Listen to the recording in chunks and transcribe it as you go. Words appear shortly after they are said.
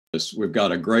We've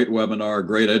got a great webinar,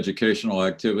 great educational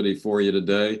activity for you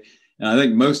today. And I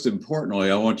think most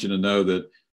importantly, I want you to know that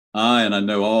I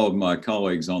know all of my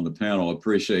colleagues on the panel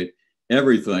appreciate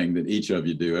everything that each of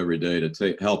you do every day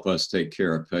to help us take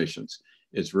care of patients.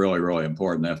 It's really, really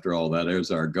important. After all, that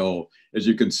is our goal. As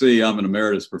you can see, I'm an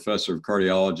emeritus professor of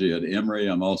cardiology at Emory.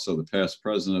 I'm also the past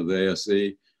president of the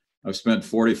ASE. I've spent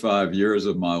 45 years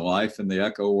of my life in the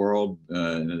echo world,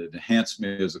 and it enhanced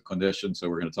me as a clinician. So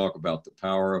we're going to talk about the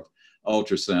power of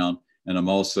ultrasound. And I'm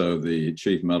also the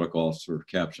chief medical officer of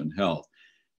Caption Health.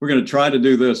 We're going to try to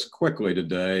do this quickly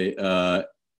today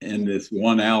in this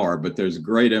 1 hour, but there's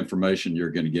great information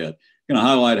you're going to get. I'm going to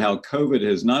highlight how COVID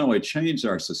has not only changed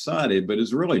our society, but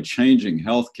is really changing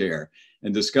healthcare,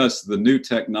 and discuss the new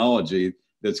technology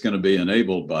that's going to be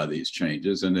enabled by these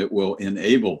changes, and it will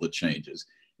enable the changes.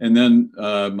 And then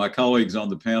my colleagues on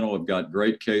the panel have got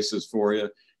great cases for you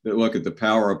that look at the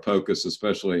power of POCUS,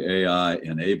 especially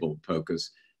AI-enabled POCUS,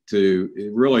 to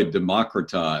really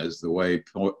democratize the way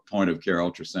point-of-care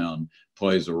ultrasound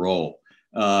plays a role.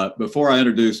 Before I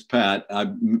introduce Pat,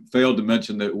 I failed to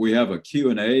mention that we have a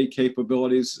Q&A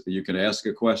capabilities. You can ask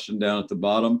a question down at the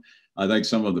bottom. I think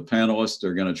some of the panelists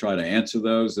are going to try to answer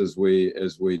those as we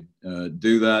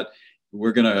do that. We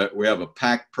have a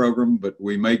PACC program, but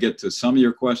we may get to some of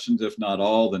your questions. If not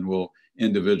all, then we'll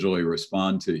individually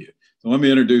respond to you. So let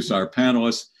me introduce our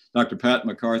panelists. Dr. Pat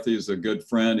McCarthy is a good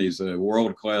friend. He's a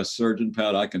world-class surgeon.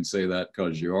 Pat, I can say that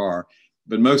because you are.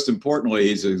 But most importantly,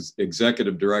 he's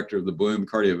executive director of the Bluhm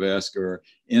Cardiovascular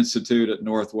Institute at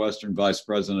Northwestern, vice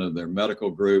president of their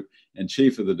medical group, and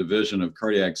chief of the division of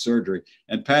cardiac surgery.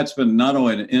 And Pat's been not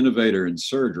only an innovator in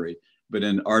surgery, but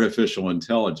in artificial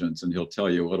intelligence, and he'll tell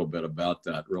you a little bit about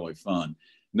that. Really fun.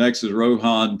 Next is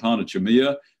Rohan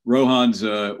Panchamia. Rohan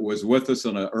was with us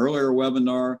in an earlier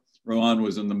webinar. Rohan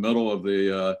was in the middle of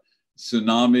the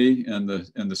tsunami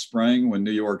in the spring when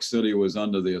New York City was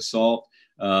under the assault.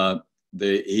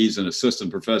 He's an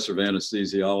assistant professor of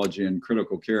anesthesiology and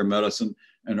critical care medicine,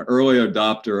 an early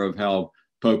adopter of how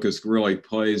POCUS really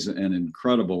plays an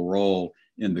incredible role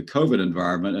in the COVID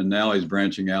environment, and now he's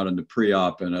branching out into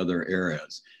pre-op and other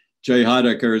areas. Jay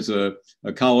Heidecker is a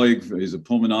colleague. He's a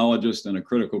pulmonologist and a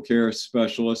critical care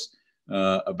specialist,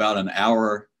 about an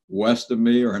hour west of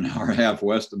me, or an hour and a half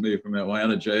west of me from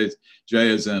Atlanta. Jay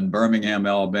is in Birmingham,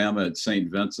 Alabama at St.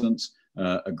 Vincent's,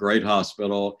 a great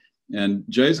hospital. And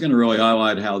Jay's going to really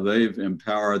highlight how they've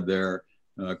empowered their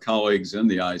colleagues in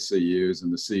the ICUs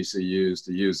and the CCUs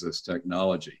to use this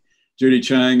technology. Judy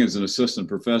Chang is an assistant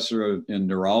professor in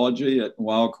neurology at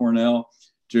Weill Cornell.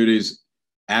 Judy's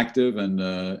active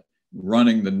and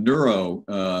running the neuro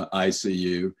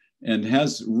ICU, and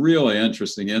has really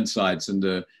interesting insights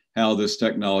into how this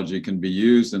technology can be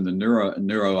used in the neuro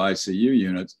ICU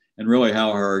units, and really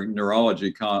how her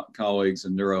neurology colleagues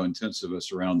and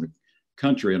neurointensivists around the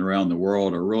country and around the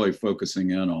world are really focusing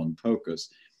in on POCUS.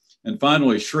 And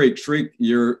finally, Shriek. Shriek,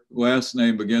 your last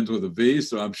name begins with a V,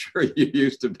 so I'm sure you're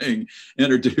used to being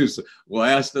introduced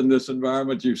last in this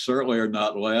environment. You certainly are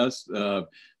not last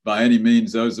by any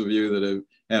means. Those of you that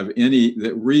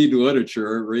that read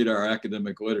literature, read our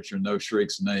academic literature, know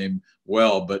Shriek's name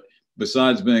well. But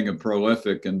besides being a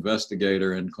prolific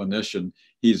investigator and clinician,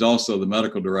 he's also the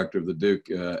medical director of the Duke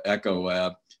Echo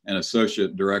Lab and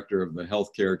associate director of the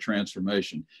healthcare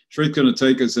transformation. Shriek's going to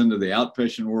take us into the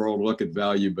outpatient world, look at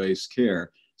value-based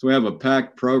care. So we have a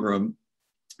packed program,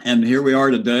 and here we are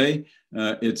today.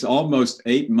 It's almost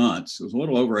 8 months. It was a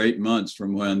little over 8 months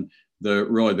from when the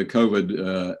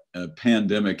COVID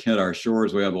pandemic hit our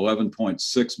shores. We have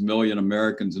 11.6 million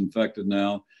Americans infected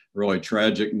now, really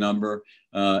tragic number.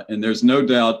 And there's no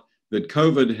doubt that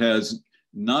COVID has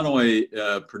not only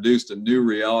produced a new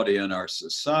reality in our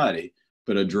society,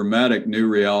 but a dramatic new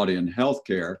reality in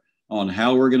healthcare on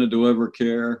how we're going to deliver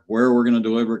care, where we're going to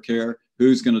deliver care,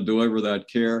 who's going to deliver that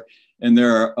care. And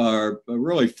there are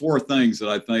really 4 things that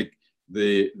I think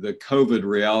the COVID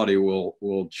reality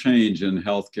will change in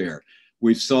healthcare.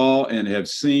 We saw and have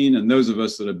seen, and those of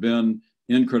us that have been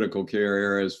in critical care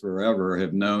areas forever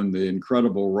have known the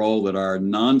incredible role that our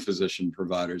non-physician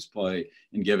providers play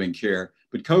in giving care.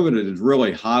 But COVID has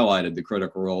really highlighted the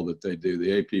critical role that they do,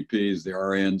 the APPs, the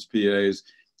RNs, PAs,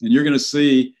 and you're going to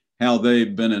see how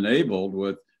they've been enabled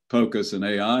with POCUS and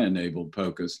AI-enabled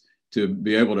POCUS to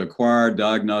be able to acquire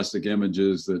diagnostic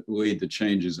images that lead to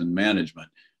changes in management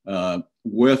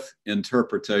with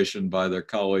interpretation by their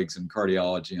colleagues in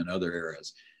cardiology and other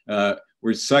areas.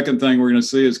 Second thing we're going to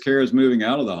see is care is moving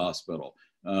out of the hospital.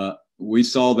 We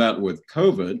saw that with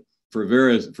COVID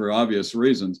for obvious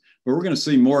reasons, but we're going to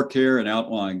see more care in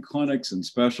outlying clinics and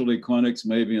specialty clinics,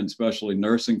 maybe in specialty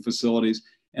nursing facilities,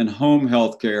 and home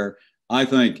health care I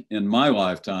think in my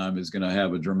lifetime is going to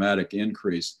have a dramatic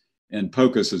increase, and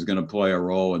POCUS is going to play a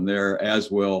role in there, as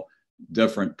will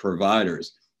different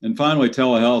providers. And finally,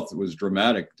 telehealth was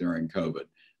dramatic during COVID.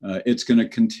 It's going to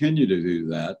continue to do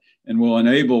that, and will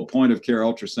enable point of care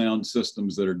ultrasound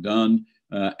systems that are done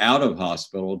out of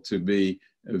hospital to be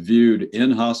viewed in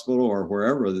hospital or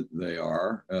wherever they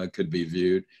are, could be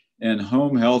viewed. And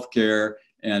home health care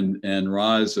and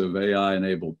rise of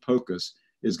AI-enabled POCUS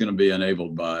is going to be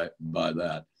enabled by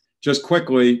that. Just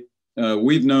quickly,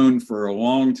 we've known for a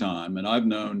long time, and I've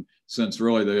known since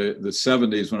really the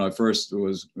 70s when I first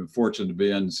was fortunate to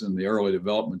be in the early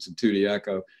developments of 2D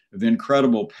echo, the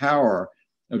incredible power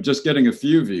of just getting a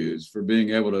few views for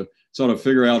being able to sort of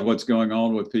figure out what's going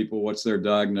on with people, what's their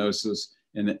diagnosis,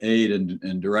 and aid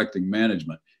in directing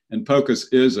management. And POCUS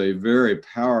is a very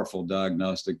powerful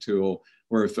diagnostic tool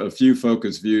where a few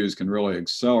focus views can really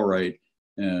accelerate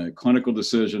clinical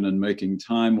decision and making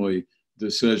timely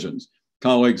decisions.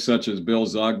 Colleagues such as Bill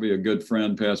Zogby, a good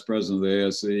friend, past president of the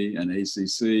ASE and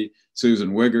ACC,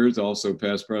 Susan Wiggers, also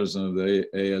past president of the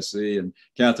ASE, and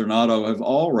Catherine Otto have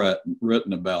all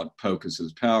written about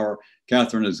POCUS's power.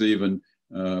 Catherine has even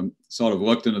sort of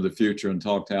looked into the future and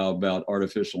talked how about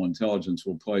artificial intelligence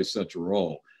will play such a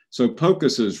role. So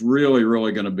POCUS is really,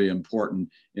 really going to be important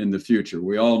in the future.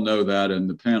 We all know that, and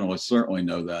the panelists certainly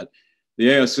know that. The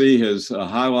ASE has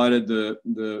highlighted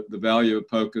the value of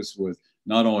POCUS with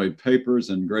not only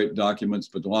papers and great documents,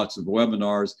 but lots of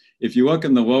webinars. If you look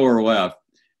in the lower left,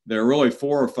 there are really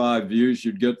 4 or 5 views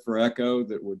you'd get for echo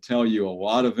that would tell you a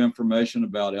lot of information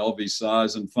about LV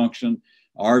size and function,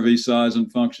 RV size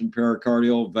and function,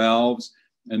 pericardial valves,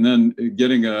 and then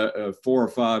getting a 4 or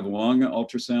 5 lung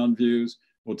ultrasound views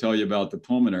will tell you about the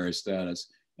pulmonary status.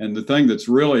 And the thing that's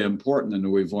really important and that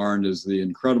we've learned is the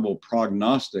incredible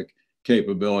prognostic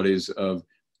capabilities of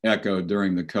echo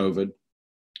during the COVID.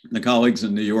 The colleagues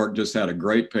in New York just had a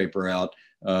great paper out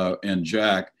in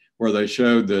JACC where they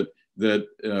showed that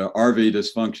RV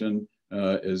dysfunction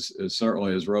is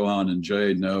certainly, as Rohan and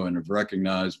Jay know and have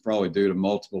recognized, probably due to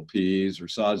multiple PEs or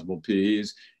sizable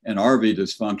PEs, and RV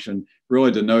dysfunction really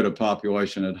denote a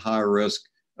population at high risk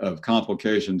of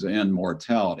complications and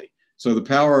mortality. So the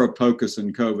power of POCUS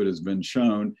in COVID has been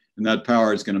shown, and that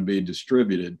power is going to be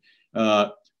distributed.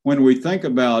 When we think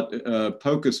about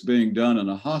POCUS being done in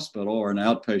a hospital or an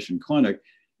outpatient clinic,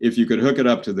 if you could hook it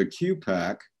up to the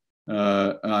QPAC,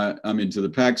 to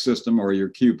the PAC system or your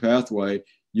Q pathway,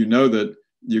 you know that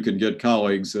you can get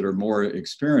colleagues that are more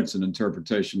experienced in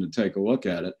interpretation to take a look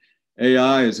at it.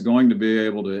 AI is going to be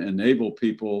able to enable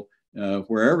people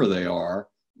wherever they are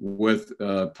with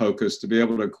POCUS to be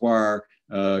able to acquire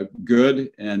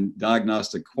good and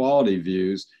diagnostic quality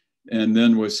views. And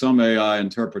then with some AI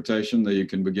interpretation that you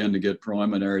can begin to get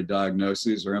preliminary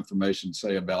diagnoses or information,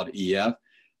 say, about EF.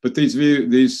 But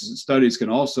these studies can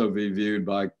also be viewed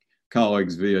by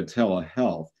colleagues via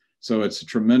telehealth. So it's a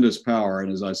tremendous power.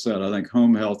 And as I said, I think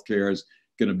home health care is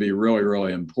going to be really,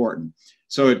 really important.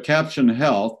 So at Caption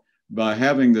Health, by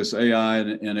having this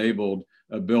AI-enabled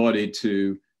ability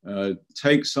to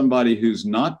take somebody who's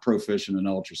not proficient in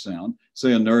ultrasound,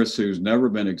 say a nurse who's never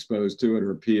been exposed to it,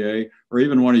 or a PA, or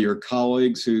even one of your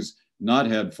colleagues who's not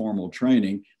had formal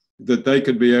training, that they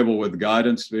could be able, with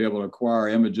guidance, to be able to acquire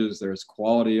images. There's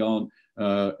quality on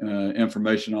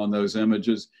information on those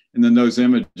images, and then those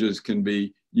images can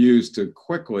be used to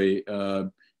quickly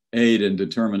aid in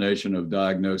determination of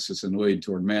diagnosis and lead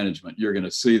toward management. You're going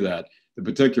to see that. The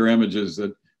particular images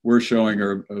that we're showing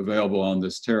are available on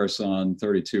this Terrason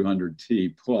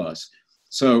 3200T Plus.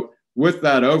 So with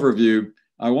that overview,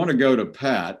 I want to go to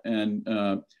Pat. And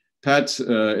Pat's,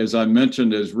 as I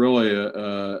mentioned, is really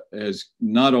is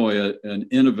not only an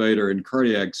innovator in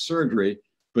cardiac surgery,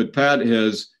 but Pat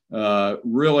has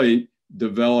really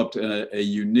developed a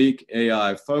unique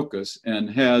AI focus and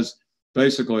has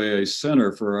basically a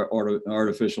center for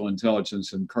artificial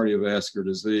intelligence and cardiovascular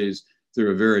disease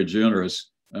through a very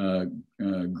generous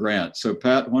grant. So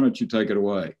Pat, why don't you take it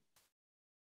away?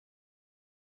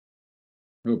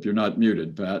 Hope you're not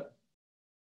muted, Pat.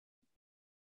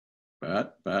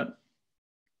 Pat. I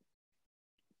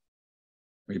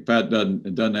mean, Pat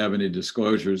doesn't have any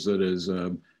disclosures that is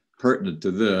pertinent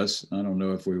to this. I don't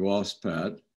know if we lost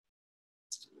Pat.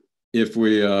 If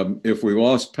we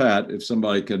lost Pat,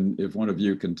 if one of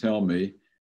you can tell me,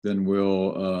 then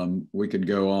we can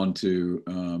go on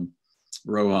to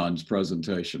Rohan's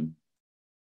presentation.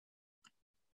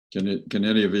 Can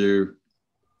any of you?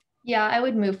 Yeah, I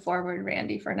would move forward,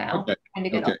 Randy, for now.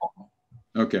 Okay.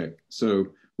 Okay. So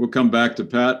we'll come back to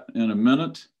Pat in a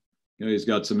minute. Okay, he's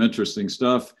got some interesting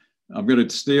stuff. I'm going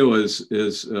to steal his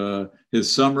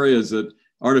summary. Is that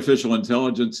artificial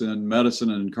intelligence in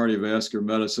medicine and cardiovascular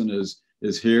medicine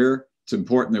is here. It's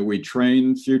important that we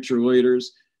train future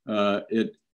leaders.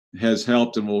 It has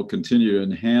helped and will continue to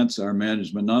enhance our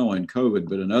management, not only in COVID,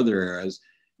 but in other areas,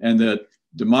 and that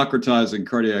democratizing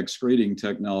cardiac screening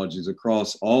technologies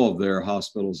across all of their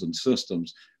hospitals and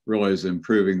systems really is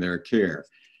improving their care.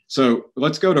 So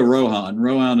let's go to Rohan.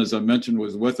 Rohan, as I mentioned,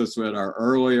 was with us at our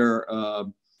earlier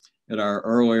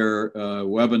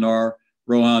webinar.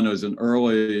 Rohan is an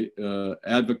early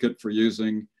advocate for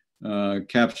using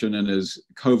Caption in his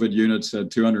COVID units, had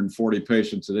 240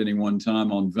 patients at any one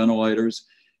time on ventilators.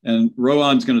 And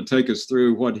Rohan's going to take us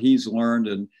through what he's learned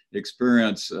and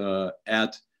experienced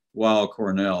at Weill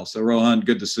Cornell. So Rohan,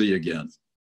 good to see you again.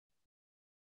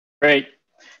 Great.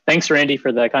 Thanks, Randy,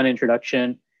 for the kind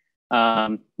introduction.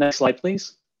 Next slide,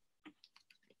 please.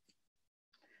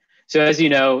 So as you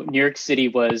know, New York City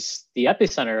was the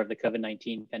epicenter of the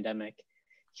COVID-19 pandemic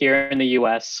here in the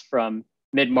US from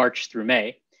mid-March through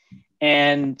May.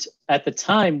 And at the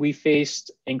time, we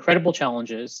faced incredible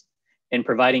challenges in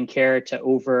providing care to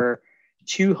over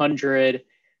 200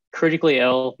 critically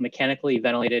ill, mechanically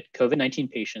ventilated COVID-19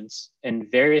 patients in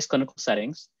various clinical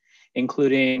settings,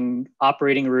 including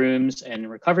operating rooms and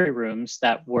recovery rooms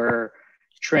that were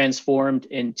transformed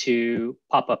into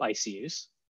pop-up ICUs.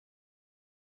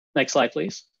 Next slide,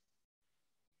 please.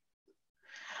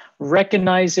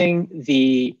 Recognizing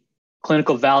the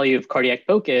clinical value of cardiac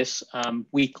POCUS,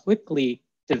 we quickly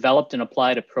developed and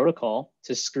applied a protocol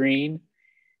to screen,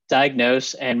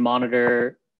 diagnose, and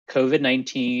monitor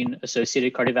COVID-19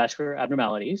 associated cardiovascular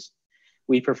abnormalities.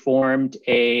 We performed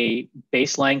a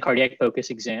baseline cardiac POCUS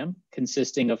exam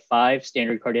consisting of 5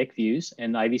 standard cardiac views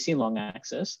and IVC and long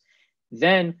axis,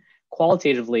 then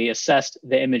qualitatively assessed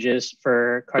the images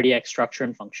for cardiac structure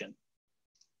and function.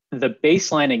 The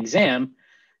baseline exam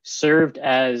served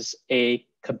as a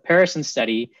comparison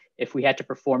study if we had to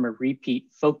perform a repeat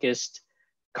focused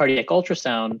cardiac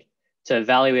ultrasound to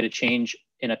evaluate a change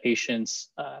in a patient's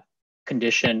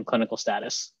condition, clinical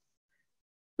status.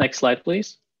 Next slide,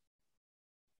 please.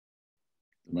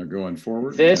 Am I going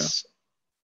forward? This,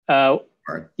 yeah,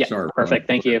 sorry, perfect,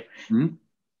 thank you. Mm-hmm.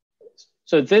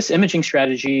 So this imaging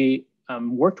strategy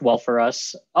worked well for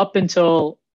us up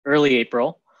until early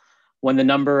April, when the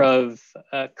number of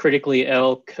critically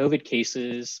ill COVID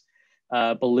cases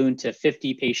ballooned to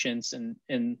 50 patients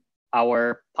in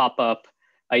our pop-up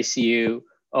ICU,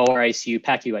 OR ICU,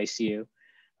 PACU ICU.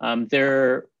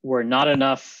 There were not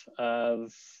enough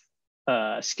of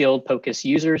skilled POCUS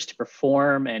users to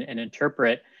perform and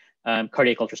interpret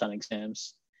cardiac ultrasound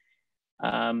exams.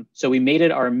 So we made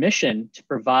it our mission to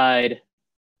provide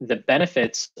the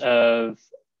benefits of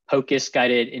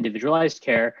POCUS-guided individualized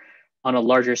care on a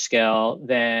larger scale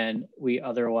than we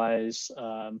otherwise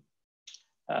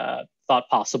thought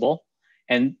possible.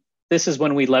 And this is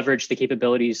when we leveraged the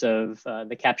capabilities of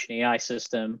the Caption AI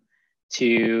system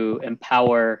to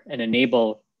empower and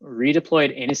enable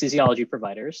redeployed anesthesiology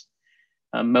providers,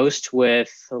 most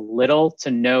with little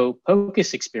to no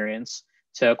POCUS experience,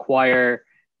 to acquire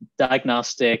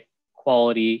diagnostic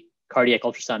quality cardiac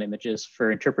ultrasound images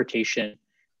for interpretation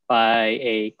by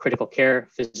a critical care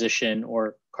physician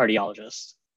or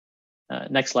cardiologist.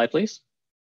 Next slide, please.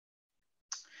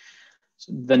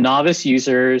 So the novice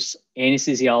users,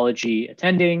 anesthesiology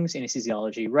attendings,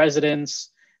 anesthesiology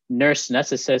residents, nurse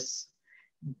anesthetists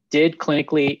did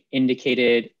clinically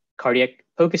indicated cardiac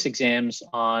POCUS exams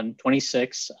on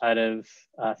 26 out of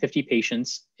 50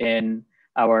 patients in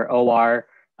our OR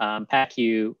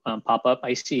PACU pop-up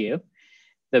ICU.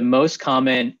 The most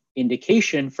common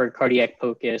indication for cardiac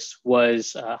POCUS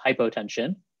was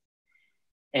hypotension.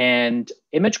 And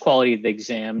image quality of the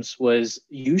exams was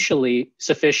usually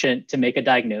sufficient to make a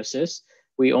diagnosis.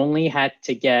 We only had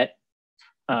to get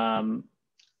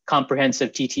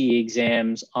comprehensive TTE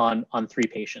exams on 3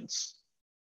 patients.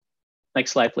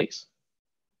 Next slide, please.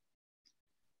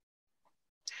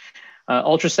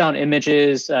 Ultrasound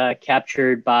images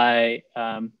captured by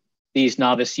these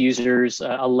novice users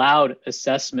allowed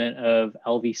assessment of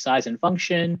LV size and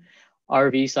function,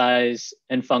 RV size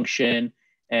and function,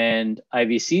 and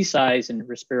IVC size and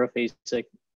respirophasic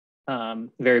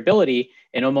variability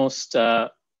in almost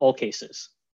all cases.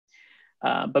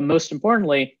 But most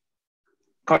importantly,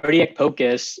 cardiac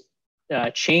POCUS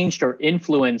changed or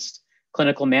influenced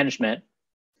clinical management.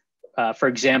 For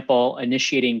example,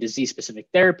 initiating disease-specific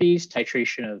therapies,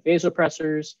 titration of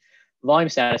vasopressors, volume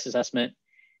status assessment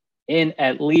in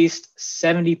at least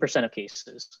 70% of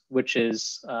cases, which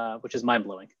is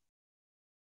mind-blowing.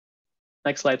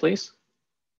 Next slide, please.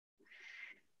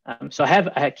 So I have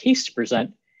a case to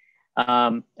present,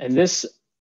 and this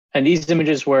And these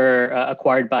images were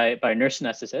acquired by a nurse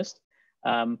anesthetist.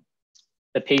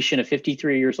 The patient, a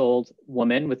 53 years old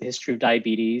woman with a history of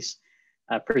diabetes,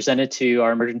 presented to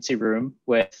our emergency room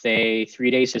with a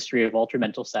 3 days history of altered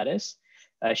mental status.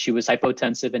 She was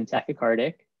hypotensive and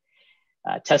tachycardic,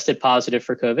 tested positive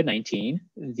for COVID-19.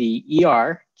 The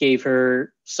ER gave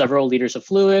her several liters of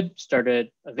fluid,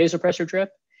 started a vasopressor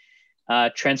drip,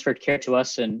 transferred care to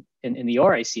us in the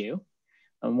OR ICU.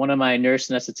 One of my nurse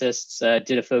anesthetists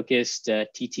did a focused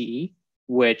TTE,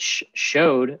 which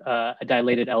showed a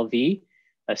dilated LV,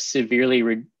 with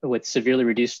severely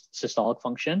reduced systolic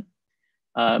function,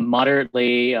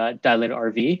 moderately dilated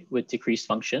RV with decreased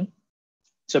function.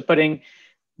 So putting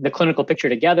the clinical picture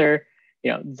together,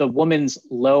 the woman's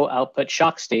low output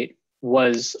shock state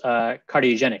was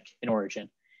cardiogenic in origin.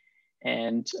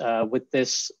 And with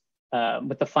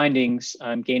the findings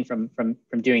gained from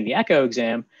doing the echo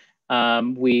exam,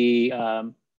 we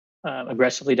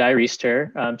aggressively diuresed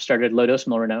her, started low-dose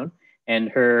milrinone, and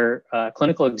her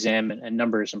clinical exam and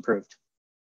numbers improved.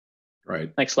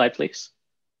 Right. Next slide, please.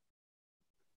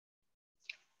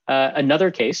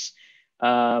 Another case,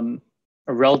 a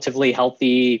relatively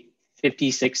healthy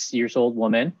 56 years old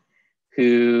woman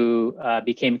who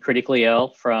became critically ill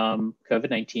from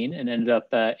COVID-19 and ended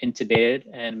up intubated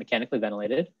and mechanically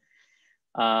ventilated.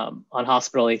 On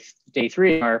hospital day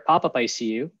 3 in our pop-up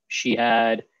ICU, she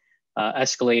had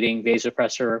escalating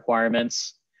vasopressor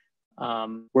requirements,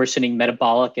 worsening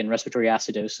metabolic and respiratory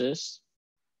acidosis,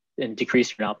 and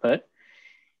decreased urine output.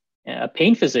 A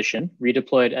pain physician,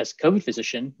 redeployed as COVID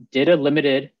physician, did a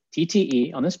limited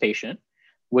TTE on this patient,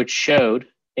 which showed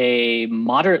a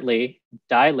moderately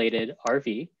dilated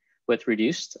RV with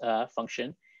reduced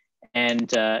function and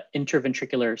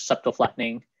interventricular septal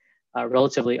flattening,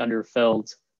 relatively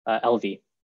underfilled LV.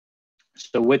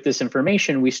 So with this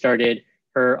information, we started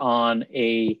her on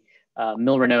a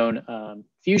milrinone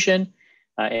fusion,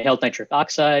 inhaled nitric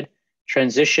oxide,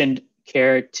 transitioned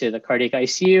care to the cardiac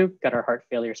ICU, got our heart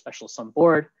failure specialist on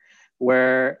board,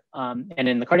 and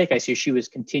in the cardiac ICU, she was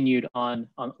continued on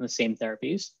the same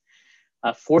therapies.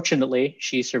 Fortunately,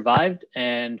 she survived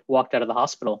and walked out of the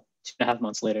hospital 2.5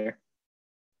 months later.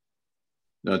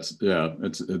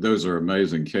 Those are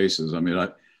amazing cases. I mean,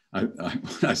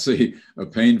 I see a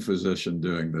pain physician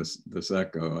doing this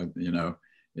echo,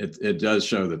 it does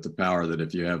show that the power that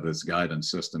if you have this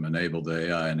guidance system enabled,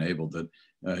 AI enabled, that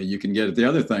you can get it. The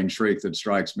other thing, Shriek, that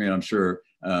strikes me, and I'm sure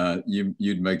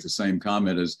you'd make the same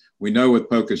comment, is we know with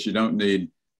POCUS you don't need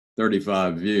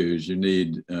 35 views. You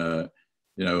need a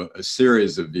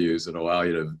series of views that allow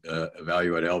you to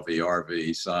evaluate LV,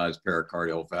 RV, size,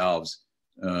 pericardial valves.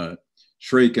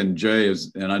 Shriek and Jay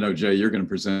and I know Jay, you're going to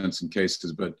present some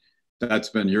cases, but that's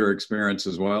been your experience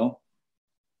as well.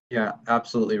 Yeah,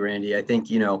 absolutely, Randy. I think,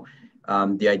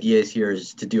 the idea here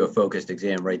is to do a focused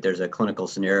exam, right? There's a clinical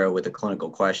scenario with a clinical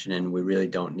question, and we really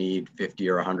don't need 50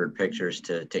 or 100 pictures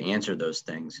to answer those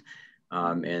things.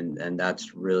 And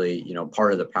that's really,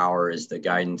 part of the power is the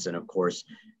guidance. And of course,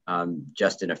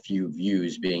 just in a few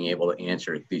views, being able to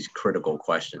answer these critical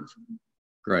questions.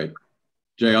 Great.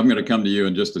 Jay, I'm going to come to you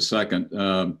in just a second.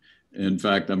 In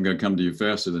fact, I'm going to come to you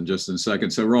faster than just in a second.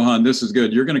 So Rohan, this is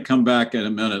good. You're going to come back in a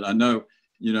minute. I know,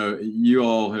 you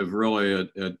all have really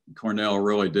at Cornell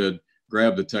really did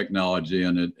grab the technology,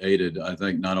 and it aided, I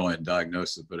think, not only in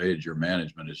diagnosis, but aided your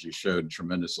management, as you showed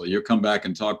tremendously. You'll come back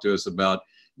and talk to us about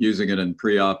using it in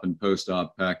pre-op and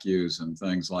post-op PACUs and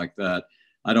things like that.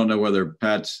 I don't know whether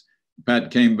Pat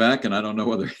came back, and I don't know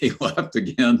whether he left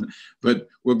again, but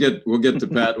we'll get to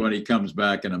Pat when he comes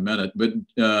back in a minute. But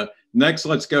next,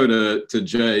 let's go to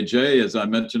Jay. Jay, as I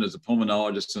mentioned, is a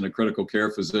pulmonologist and a critical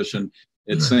care physician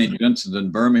at St. Vincent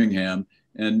in Birmingham.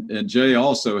 And Jay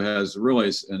also has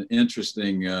really an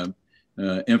interesting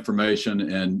information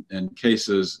and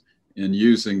cases in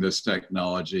using this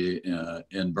technology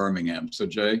in Birmingham. So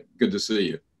Jay, good to see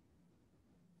you.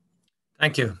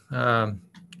 Thank you.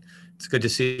 It's good to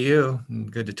see you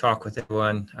and good to talk with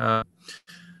everyone.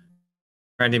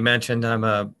 Randy mentioned I'm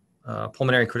a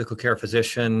pulmonary critical care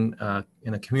physician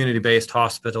in a community-based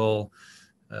hospital,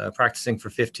 practicing for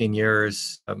 15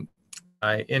 years.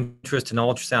 My interest in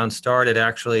ultrasound started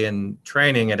actually in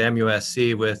training at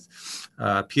MUSC with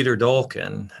Peter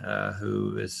Dolkin,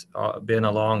 who has been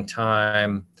a long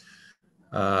time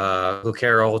critical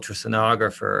care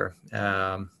ultrasonographer.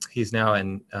 He's now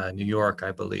in New York,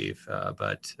 I believe,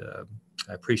 but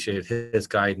I appreciate his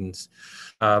guidance.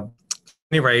 At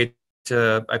any rate,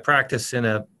 I practice in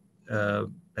at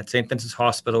St. Vincent's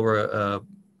Hospital. We're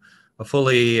a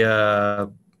fully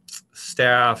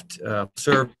staffed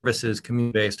services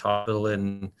community-based hospital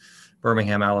in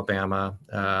Birmingham, Alabama.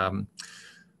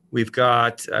 We've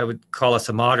got, I would call us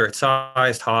a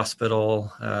moderate-sized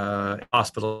hospital,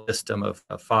 hospital system of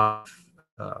 5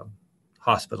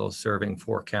 hospitals serving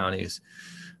 4 counties.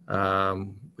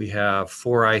 We have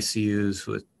 4 ICUs,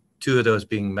 with 2 of those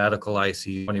being medical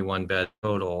ICU, 21 bed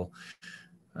total.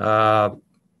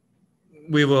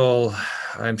 We will,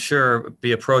 I'm sure,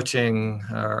 be approaching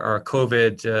our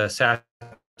COVID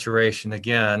saturation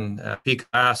again. Peak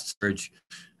last surge,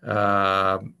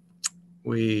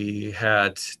 we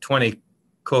had 20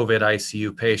 COVID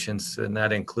ICU patients, and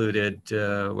that included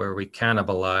where we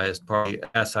cannibalized part of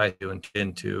the SIU and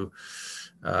into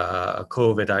a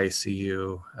COVID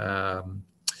ICU.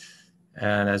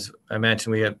 And as I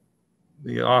mentioned,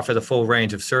 we offer the full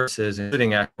range of services,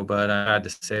 including ECMO, but I had to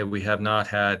say we have not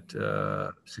had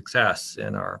success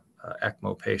in our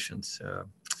ECMO patients.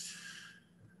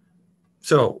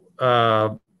 So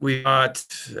we got,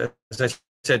 as I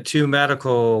said, 2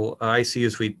 medical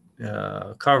ICUs we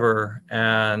cover,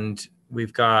 and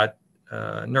we've got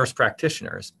nurse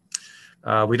practitioners.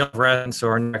 We don't have residents, so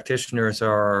our practitioners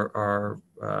are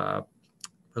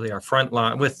really our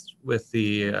frontline, with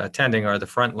the attending are the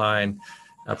frontline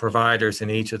providers in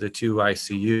each of the 2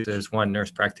 ICUs. There's 1 nurse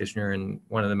practitioner in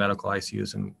one of the medical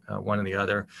ICUs and 1 in the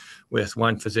other, with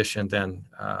 1 physician then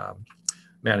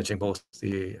managing both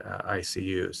the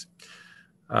ICUs.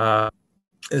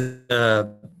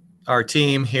 Our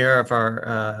team here of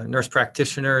our nurse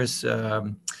practitioners,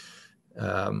 1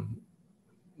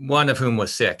 of whom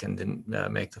was sick and didn't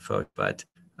make the photo, but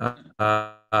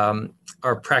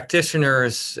our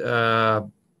practitioners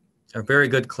are very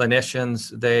good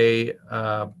clinicians. They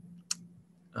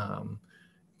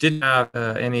didn't have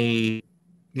the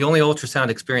only ultrasound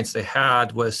experience they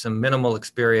had was some minimal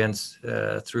experience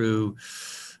through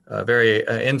very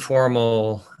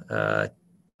informal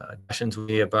sessions with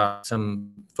me about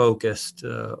some focused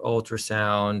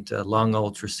ultrasound, lung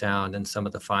ultrasound, and some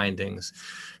of the findings.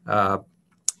 The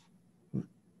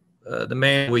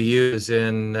main we use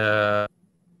in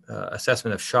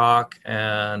assessment of shock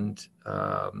and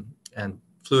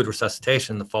fluid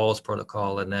resuscitation, the FALS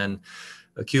protocol, and then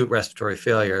acute respiratory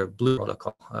failure, Bluhm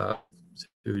protocol,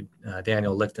 through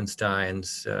Daniel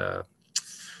Lichtenstein's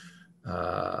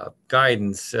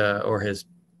guidance, or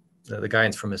the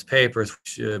guidance from his papers.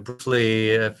 Which, briefly,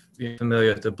 if you're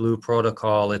familiar with the Bluhm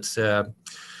protocol, it's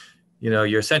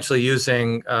you're essentially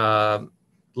using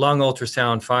lung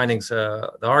ultrasound findings, the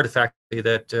artifact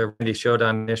that Randy showed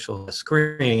on initial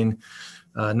screen,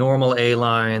 normal A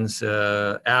lines,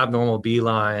 abnormal B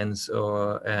lines,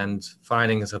 and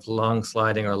findings of lung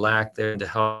sliding or lack there to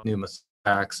help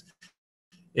pneumothorax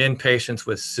in patients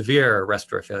with severe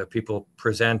respiratory failure, people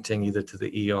presenting either to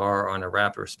the ER on a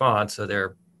rapid response, so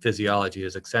their physiology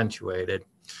is accentuated.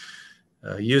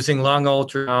 Using lung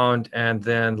ultrasound and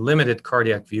then limited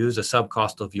cardiac views, a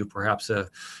subcostal view, perhaps an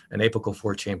apical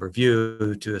 4-chamber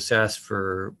view, to assess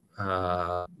for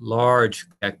large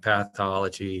cardiac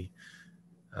pathology.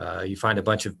 You find a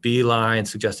bunch of B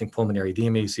lines suggesting pulmonary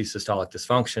edema, you see systolic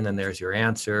dysfunction, and there's your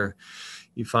answer.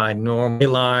 You find normal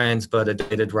lines, but a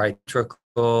dilated right ventricle,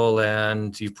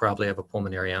 and you probably have a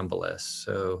pulmonary embolus.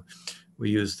 So we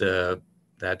use that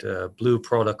Bluhm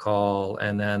protocol,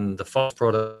 and then the FALS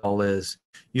protocol is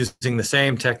using the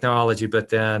same technology, but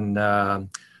then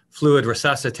fluid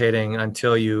resuscitating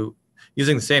until using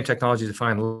the same technology to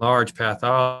find large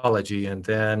pathology, and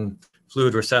then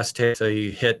fluid resuscitate so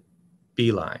you hit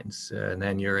B lines, and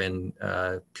then you're in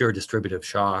pure distributive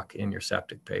shock in your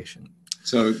septic patient.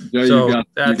 So, Joe,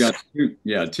 you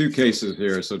got 2 cases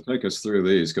here. So take us through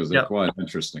these, because they're quite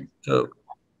interesting. So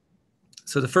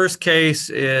the first case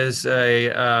is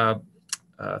a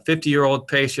 50-year-old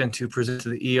patient who presented to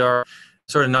the ER,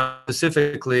 sort of not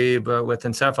specifically, but with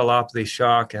encephalopathy,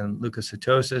 shock, and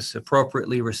leukocytosis,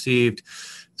 appropriately received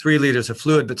 3 liters of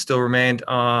fluid, but still remained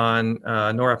on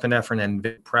norepinephrine and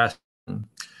vasopressin.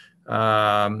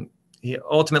 He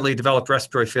ultimately developed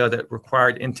respiratory failure that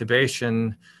required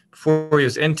intubation. Before he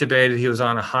was intubated, he was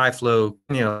on a high-flow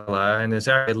cannula, and it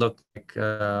actually looked like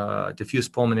diffuse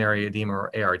pulmonary edema, or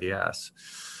ARDS.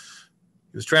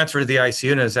 He was transferred to the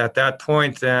ICU, and it was at that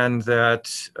point then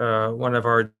that one of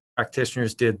our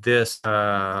practitioners did this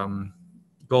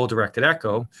goal-directed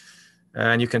echo.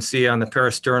 And you can see on the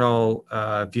peristernal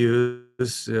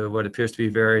views what appears to be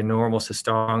very normal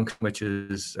systolic, which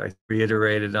is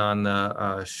reiterated on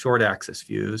the short axis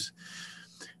views.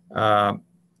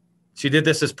 She did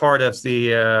this as part of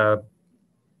the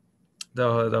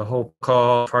whole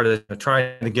call, part of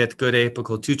trying to get good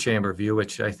apical 2-chamber view,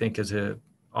 which I think is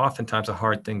oftentimes a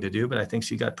hard thing to do, but I think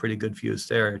she got pretty good views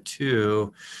there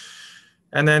too.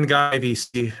 And then got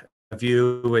IVC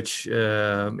view, which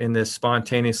in this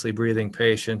spontaneously breathing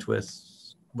patient with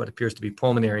what appears to be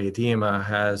pulmonary edema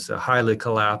has a highly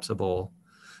collapsible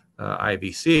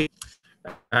IVC.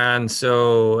 And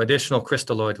so additional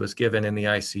crystalloid was given in the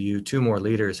ICU, 2 more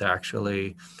liters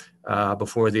actually,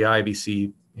 before the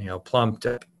IVC, plumped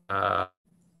up.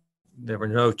 There were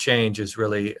no changes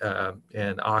really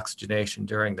in oxygenation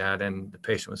during that, and the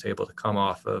patient was able to come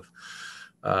off of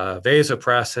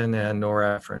vasopressin and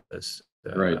norepinephrine.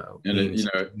 Right, and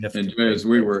as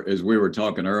we were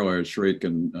talking earlier, Shriek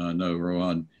and no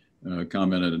Rohan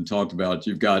commented and talked about,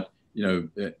 you've got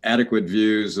adequate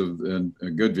views and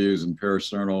good views in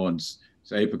peristernal, and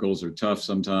apicals are tough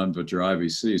sometimes, but your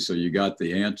IVC, so you got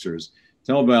the answers.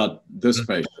 Tell about this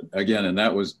patient again, and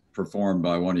that was performed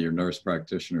by one of your nurse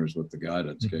practitioners with the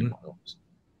guidance capabilities.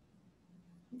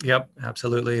 Yep,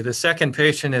 absolutely. The second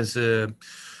patient is in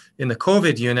the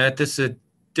COVID unit. This is a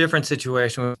different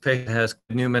situation where the patient has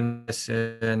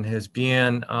pneumonitis and has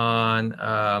been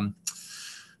on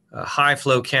high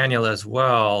flow cannula as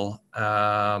well,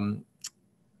 and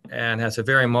has a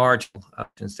very marginal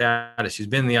oxygen status. She's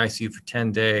been in the ICU for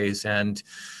 10 days and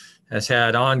has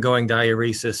had ongoing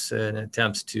diuresis and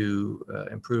attempts to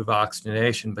improve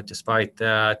oxygenation, but despite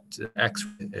that,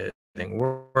 X-ray is getting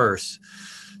worse.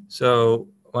 So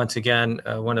once again,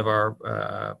 one of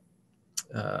our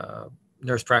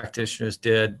nurse practitioners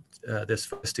did this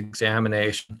first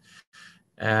examination,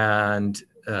 and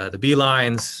the B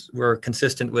lines were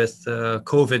consistent with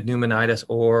COVID pneumonitis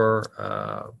or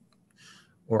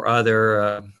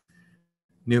other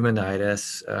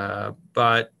pneumonitis,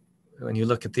 but when you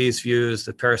look at these views,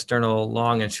 the peristernal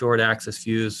long and short axis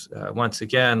views, once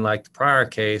again, like the prior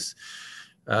case,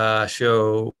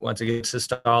 show, once again,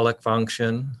 systolic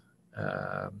function.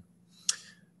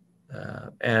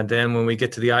 And then when we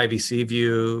get to the IVC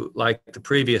view, like the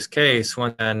previous case,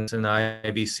 one is an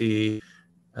IVC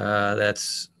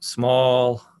that's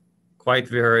small, quite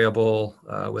variable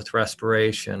with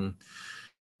respiration,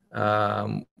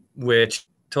 which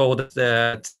told us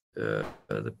that the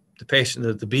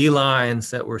patient, the B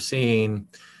lines that we're seeing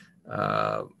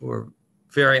were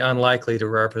very unlikely to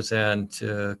represent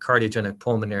cardiogenic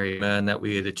pulmonary edema, and that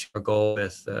we had achieved our goal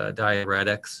with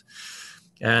diuretics.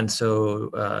 And so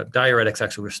diuretics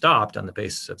actually were stopped on the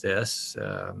basis of this,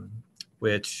 and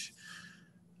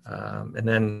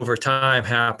then over time,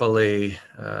 happily,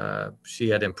 she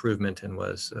had improvement and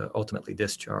was ultimately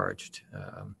discharged.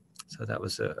 So that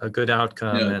was a good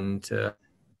outcome. Yeah. And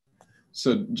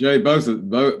so Jay, both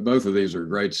of these are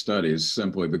great studies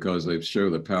simply because they show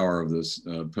the power of this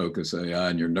POCUS AI,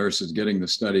 and your nurses getting the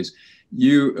studies.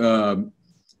 You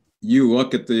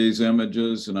look at these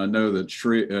images, and I know that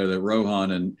that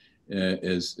Rohan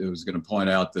was going to point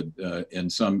out that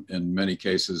in many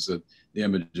cases that the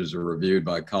images are reviewed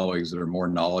by colleagues that are more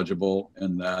knowledgeable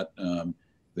in that.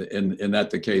 In that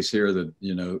the case here, that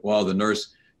while the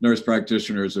nurse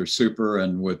practitioners are super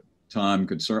and with time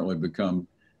could certainly become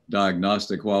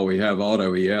diagnostic, while we have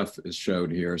auto EF is showed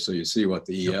here, so you see what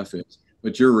the EF is.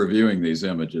 But you're reviewing these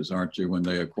images, aren't you, when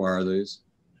they acquire these?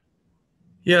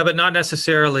 Yeah, but not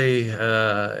necessarily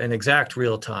in exact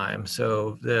real time.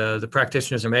 So the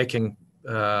practitioners are making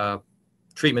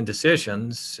treatment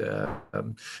decisions.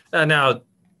 Now,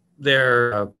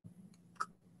 there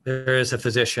is a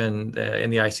physician in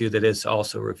the ICU that is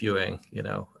also reviewing,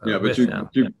 yeah, but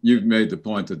you've made the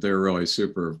point that they're really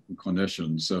super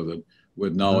clinicians, so that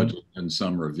with knowledge and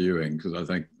some reviewing, because I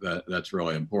think that's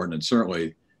really important. And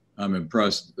certainly, I'm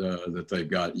impressed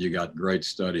that you got great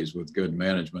studies with good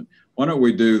management. Why don't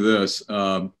we do this?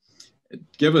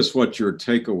 Give us what your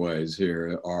takeaways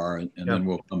here are, and then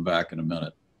we'll come back in a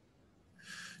minute.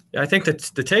 Yeah, I think that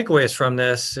the takeaways from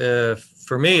this,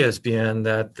 for me, has been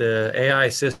that the AI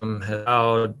system has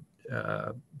allowed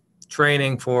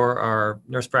training for our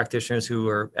nurse practitioners who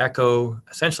are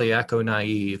essentially echo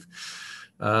naive,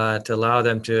 to allow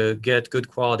them to get good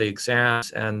quality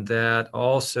exams, and that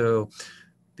also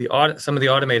some of the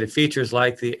automated features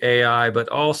like the AI, but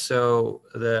also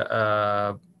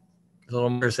the little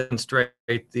more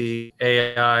demonstrate the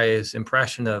AI's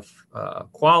impression of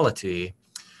quality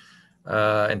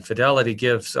and fidelity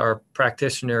gives our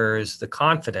practitioners the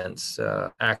confidence,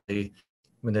 actually,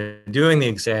 when they're doing the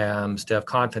exams, to have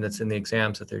confidence in the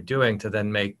exams that they're doing, to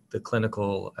then make the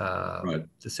clinical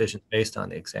decisions based on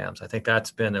the exams. I think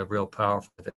that's been a real power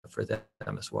for them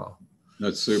as well.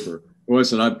 That's super. Well,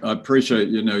 listen, I appreciate,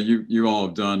 you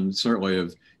all certainly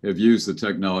have used the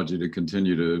technology to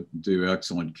continue to do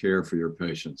excellent care for your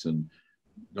patients, and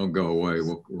don't go away.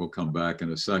 We'll come back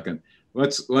in a second.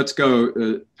 Let's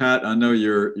go, Pat. I know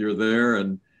you're there,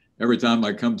 and every time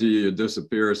I come to you, you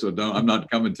disappear. So I'm not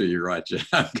coming to you right yet.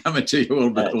 I'm coming to you a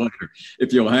little bit later.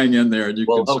 If you'll hang in there, and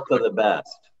we'll hope for the best.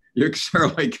 You can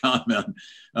certainly comment.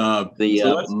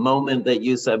 The moment that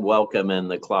you said welcome and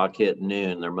the clock hit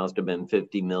noon, there must have been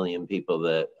 50 million people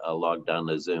that logged on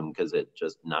to Zoom, because it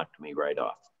just knocked me right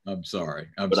off. I'm sorry.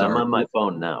 But I'm on my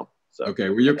phone now. So. Okay,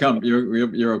 well,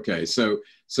 you're okay. So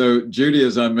Judy,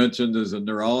 as I mentioned, is a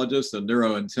neurologist, a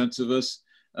neurointensivist,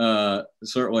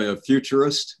 certainly a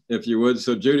futurist, if you would.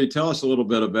 So Judy, tell us a little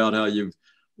bit about how you've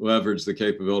leveraged the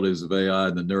capabilities of AI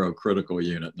in the neurocritical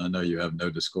unit. And I know you have no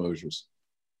disclosures.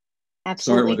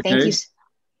 Absolutely. Thank you.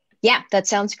 Yeah, that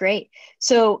sounds great.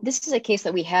 So this is a case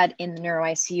that we had in the neuro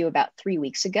ICU about 3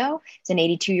 weeks ago. It's an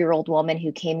 82-year-old woman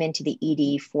who came into the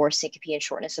ED for syncope and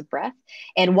shortness of breath.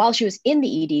 And while she was in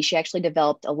the ED, she actually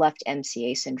developed a left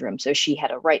MCA syndrome. So she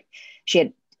had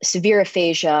severe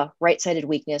aphasia, right-sided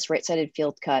weakness, right-sided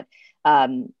field cut,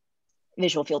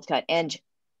 visual field cut, and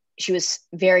she was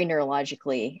very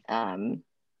neurologically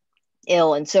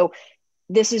ill. And so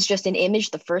this is just an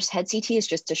image. The first head CT is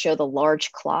just to show the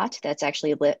large clot that's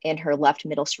actually in her left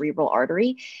middle cerebral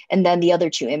artery. And then the other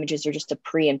two images are just a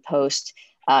pre and post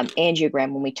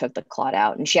angiogram when we took the clot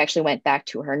out. And she actually went back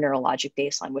to her neurologic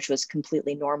baseline, which was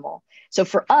completely normal. So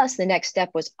for us, the next step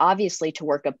was obviously to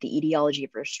work up the etiology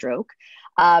of her stroke.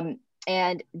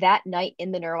 And that night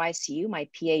in the neuro ICU, my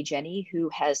PA, Jenny, who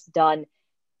has done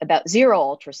about 0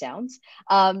 ultrasounds,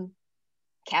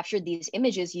 captured these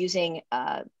images using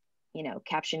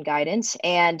Caption guidance.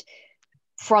 And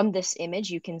from this image,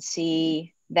 you can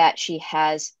see that she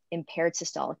has impaired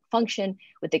systolic function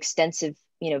with extensive,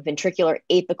 ventricular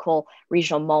apical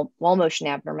regional wall motion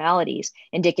abnormalities,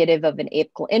 indicative of an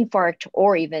apical infarct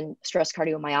or even stress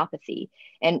cardiomyopathy.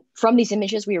 And from these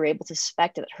images, we were able to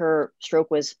suspect that her stroke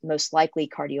was most likely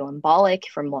cardioembolic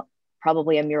from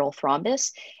probably a mural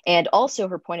thrombus. And also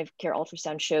her point of care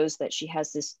ultrasound shows that she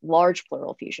has this large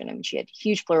pleural effusion. I mean, she had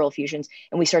huge pleural effusions,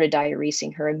 and we started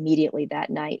diuresing her immediately that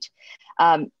night.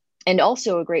 And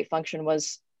also a great function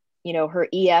was, her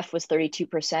EF was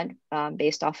 32%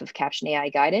 based off of Caption AI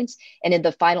guidance. And in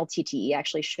the final TTE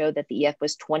actually showed that the EF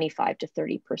was 25 to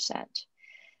 30%.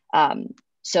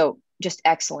 So just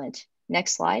excellent.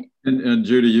 Next slide. And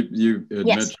Judy, you had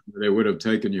yes. mentioned that it would have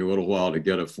taken you a little while to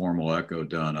get a formal echo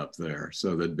done up there.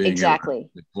 So that being exactly. able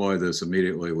to deploy this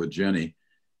immediately with Jenny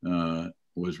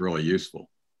was really useful.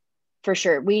 For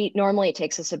sure. Normally it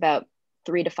takes us about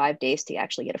 3 to 5 days to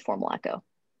actually get a formal echo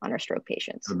on our stroke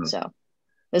patients. So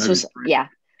this was, yeah.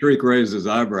 Streak raised his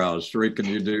eyebrows. Streak, can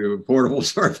you do portable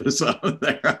surface over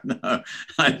there? No,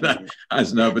 I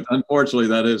know, but unfortunately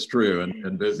that is true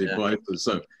in busy places.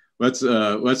 So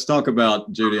let's talk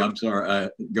about, Judy, I'm sorry,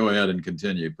 go ahead and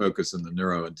continue. POCUS in the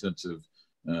neurointensive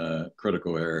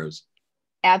critical areas.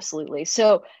 Absolutely.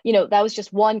 So, that was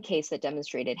just one case that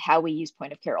demonstrated how we use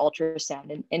point of care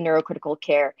ultrasound in neurocritical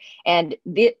care. And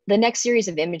the next series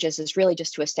of images is really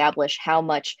just to establish how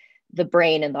much the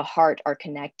brain and the heart are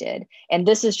connected. And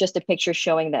this is just a picture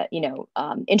showing that,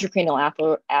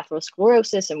 intracranial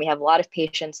atherosclerosis, and we have a lot of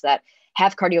patients that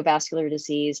have cardiovascular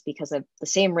disease because of the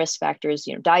same risk factors,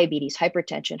 diabetes,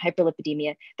 hypertension,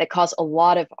 hyperlipidemia, that cause a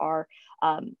lot of our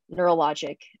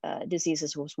neurologic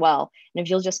diseases as well. And if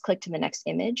you'll just click to the next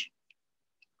image,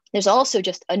 there's also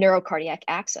just a neurocardiac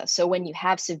access. So when you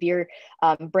have severe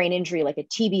brain injury, like a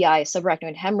TBI, a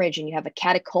subarachnoid hemorrhage, and you have a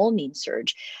catecholamine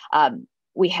surge,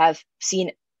 we have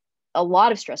seen a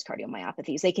lot of stress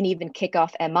cardiomyopathies. They can even kick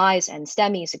off MIs and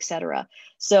STEMIs, et cetera.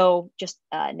 So just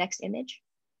next image.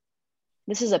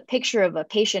 This is a picture of a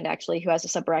patient actually who has a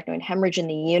subarachnoid hemorrhage in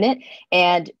the unit,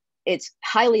 and it's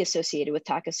highly associated with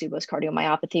Takotsubo's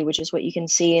cardiomyopathy, which is what you can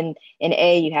see in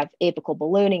A. You have apical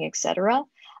ballooning, et cetera.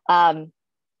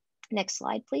 Next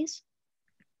slide, please.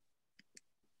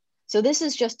 So this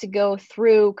is just to go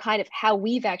through kind of how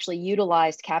we've actually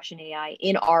utilized Caption AI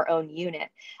in our own unit.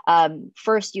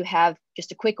 First, you have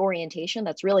just a quick orientation.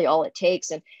 That's really all it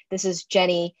takes. And this is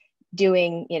Jenny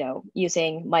doing,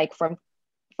 using Mike from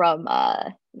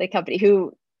the company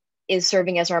who is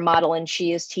serving as our model, and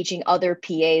she is teaching other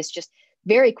PAs just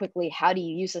very quickly, how do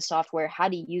you use the software? How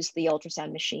do you use the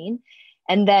ultrasound machine?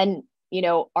 And then,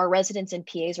 our residents and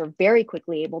PAs are very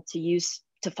quickly able to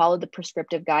follow the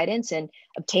prescriptive guidance and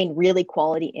obtain really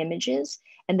quality images.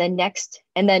 And then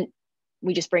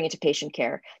we just bring it to patient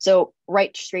care. So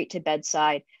right straight to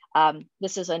bedside.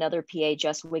 This is another PA,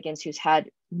 Jess Wiggins, who's had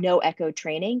no echo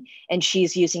training, and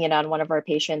she's using it on one of our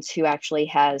patients who actually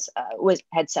had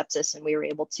sepsis, and we were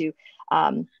able to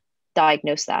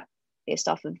diagnose that based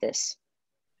off of this.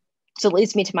 So it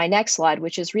leads me to my next slide,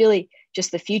 which is really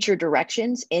just the future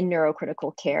directions in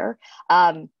neurocritical care.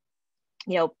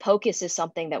 POCUS is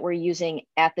something that we're using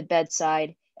at the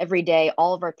bedside every day.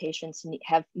 All of our patients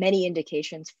have many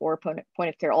indications for point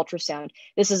of care ultrasound.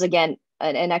 This is, again,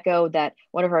 an echo that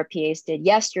one of our PAs did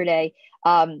yesterday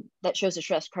that shows a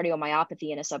stress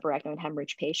cardiomyopathy in a subarachnoid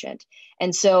hemorrhage patient.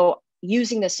 And so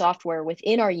using the software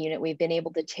within our unit, we've been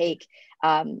able to take,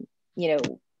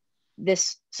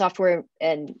 this software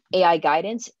and AI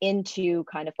guidance into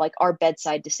kind of like our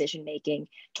bedside decision-making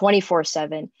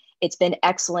 24/7. It's been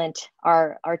excellent.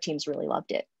 Our teams really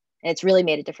loved it. And it's really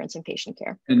made a difference in patient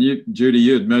care. And you, Judy,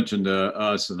 you had mentioned to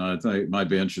us, and I think it might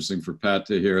be interesting for Pat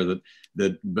to hear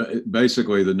that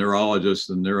basically the neurologists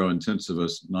and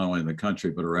neurointensivists, not only in the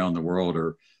country, but around the world,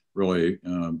 are really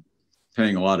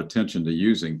paying a lot of attention to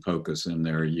using POCUS in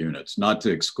their units, not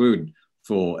to exclude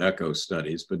full echo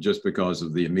studies, but just because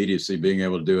of the immediacy, being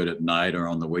able to do it at night or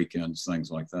on the weekends,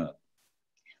 things like that.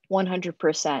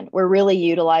 100%. We're really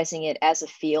utilizing it as a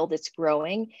field. It's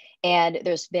growing, and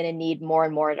there's been a need more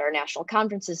and more at our national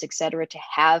conferences, et cetera, to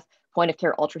have point of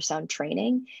care ultrasound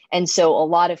training. And so a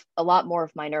lot more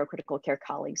of my neurocritical care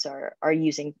colleagues are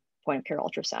using point of care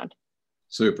ultrasound.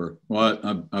 Super. Well,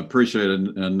 I appreciate it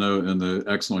and the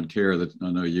excellent care that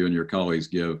I know you and your colleagues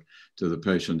give to the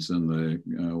patients in the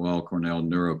Weill Cornell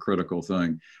neurocritical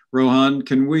thing. Rohan,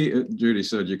 Judy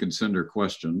said you can send her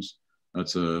questions.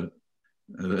 That's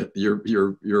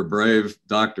you're a brave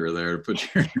doctor there to put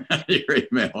your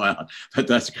email out, but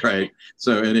that's great.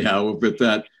 So anyhow, we'll put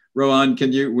that. Rohan,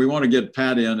 we want to get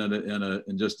Pat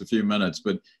in just a few minutes,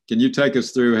 but can you take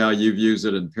us through how you've used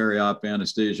it in peri-op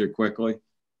anesthesia quickly?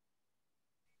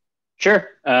 Sure.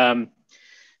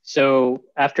 So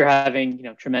after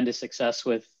having tremendous success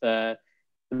with the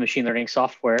machine learning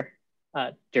software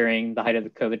during the height of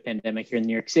the COVID pandemic here in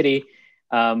New York City,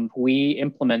 we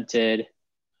implemented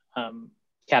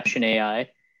Caption AI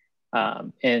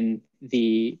in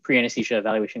the pre-anesthesia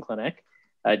evaluation clinic,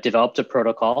 developed a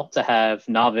protocol to have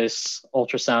novice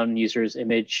ultrasound users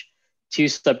image 2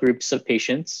 subgroups of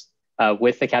patients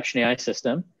with the Caption AI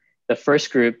system. The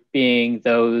first group being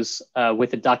those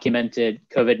with a documented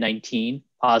COVID-19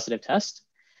 positive test,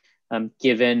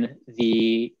 given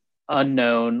the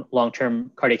unknown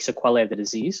long-term cardiac sequelae of the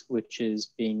disease, which is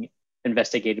being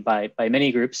investigated by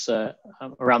many groups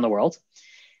around the world.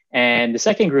 And the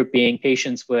second group being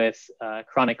patients with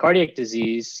chronic cardiac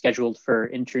disease scheduled for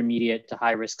intermediate to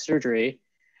high-risk surgery,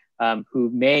 who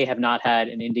may have not had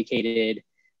an indicated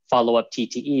follow-up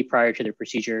TTE prior to their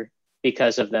procedure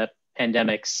because of the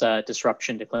pandemic's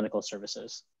disruption to clinical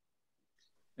services.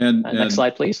 And next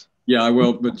slide, please. Yeah, I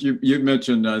will. But you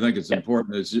mentioned, I think it's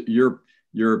important, is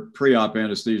your pre-op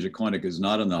anesthesia clinic is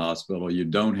not in the hospital. You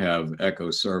don't have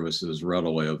echo services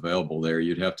readily available there.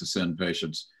 You'd have to send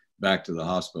patients back to the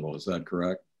hospital. Is that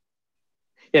correct?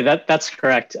 Yeah, that's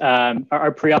correct.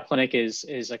 Our pre-op clinic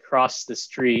is across the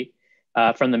street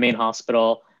from the main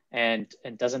hospital and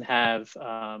doesn't have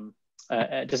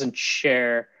doesn't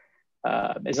share.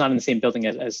 It's not in the same building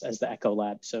as the echo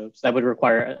lab, so that would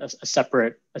require a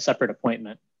separate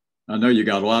appointment. I know you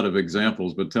got a lot of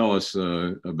examples, but tell us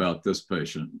about this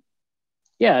patient.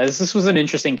 Yeah, this was an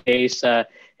interesting case. An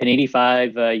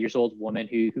 85 years old woman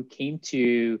who came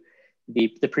to the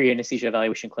pre-anesthesia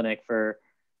evaluation clinic for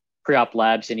pre-op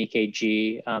labs and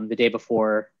EKG the day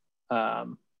before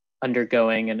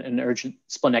undergoing an urgent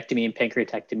splenectomy and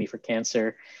pancreatectomy for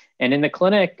cancer. And in the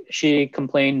clinic, she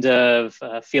complained of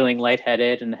feeling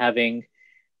lightheaded and having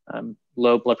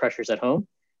low blood pressures at home.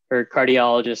 Her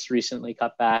cardiologist recently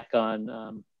cut back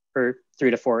on her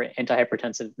 3 to 4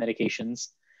 antihypertensive medications.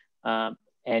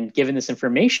 And given this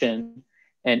information,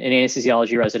 an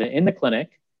anesthesiology resident in the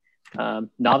clinic,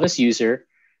 novice user,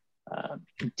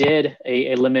 did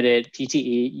a limited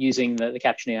TTE using the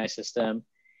Caption AI system.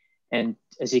 And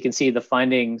as you can see, the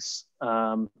findings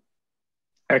are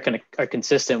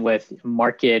consistent with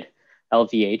marked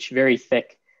LVH, very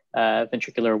thick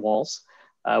ventricular walls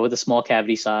with a small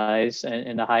cavity size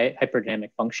and a high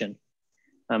hyperdynamic function.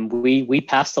 We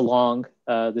passed along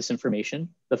this information,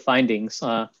 the findings,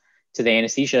 to the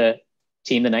anesthesia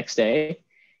team the next day,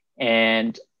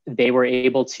 and they were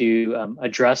able to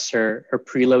address her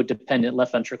preload dependent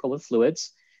left ventricle with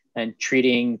fluids and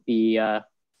treating the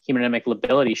hemodynamic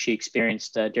lability she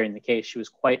experienced during the case. She was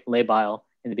quite labile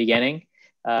in the beginning,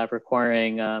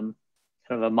 requiring kind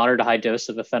of a moderate to high dose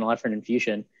of a phenylephrine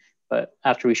infusion. But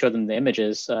after we showed them the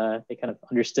images, they kind of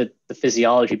understood the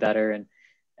physiology better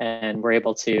and were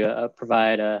able to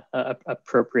provide a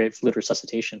appropriate fluid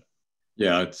resuscitation.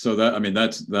 Yeah, so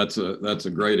that's a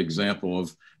great example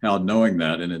of how knowing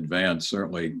that in advance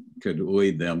certainly could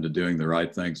lead them to doing the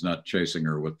right things, not chasing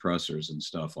her with pressors and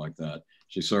stuff like that.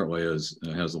 She certainly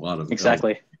has a lot of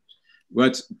exactly.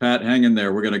 let's, Pat, hang in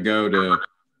there. We're going to go to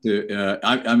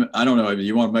I don't know,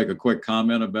 you want to make a quick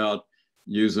comment about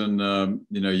using,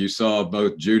 you saw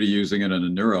both Judy using it in a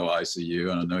neuro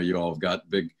ICU, and I know you all have got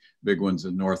big ones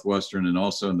at Northwestern and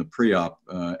also in the pre-op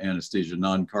anesthesia,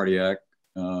 non-cardiac.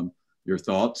 Your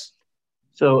thoughts?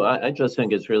 So I just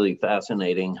think it's really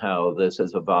fascinating how this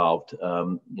has evolved.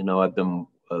 I've been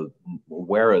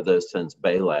aware of this since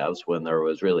Bay Labs, when there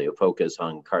was really a focus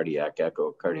on cardiac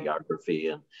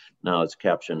echocardiography, and now it's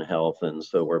Caption Health. And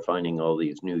so we're finding all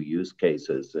these new use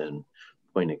cases in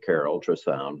point of care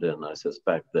ultrasound. And I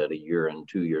suspect that a year and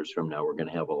 2 years from now, we're going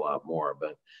to have a lot more,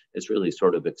 but it's really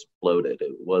sort of exploded.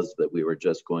 It was that we were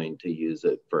just going to use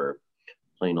it for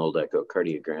plain old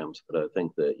echocardiograms, but I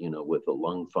think that, with the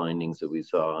lung findings that we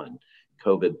saw in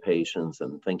COVID patients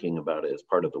and thinking about it as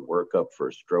part of the workup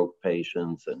for stroke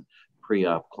patients and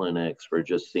pre-op clinics, we're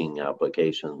just seeing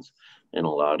applications in a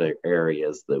lot of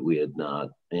areas that we had not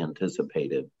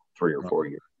anticipated 3 or 4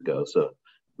 years ago. So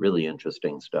really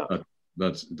interesting stuff.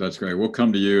 That's great. We'll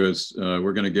come to you as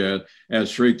we're going to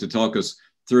ask Shriek to talk us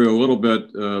through a little bit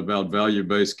about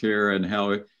value-based care and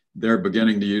how they're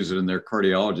beginning to use it in their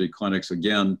cardiology clinics,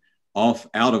 again, out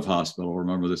of hospital.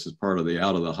 Remember, this is part of the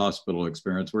out of the hospital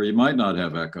experience where you might not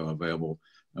have echo available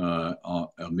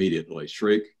immediately.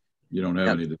 Shriek, you don't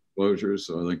have any disclosures,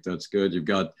 so I think that's good. You've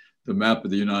got the map of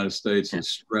the United States is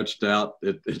stretched out.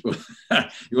 You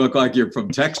look like you're from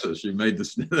Texas. You made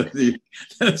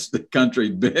the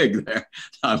country big there.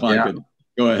 I like it.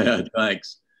 Go ahead.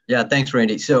 Thanks. Yeah, thanks,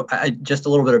 Randy. So just a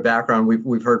little bit of background.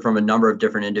 We've heard from a number of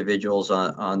different individuals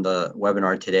on the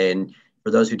webinar today. And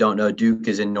for those who don't know, Duke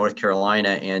is in North Carolina,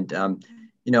 and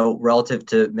relative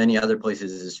to many other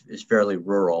places, is fairly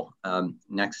rural.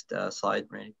 Next slide,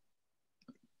 Randy.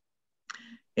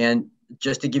 And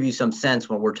just to give you some sense,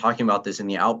 when we're talking about this in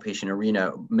the outpatient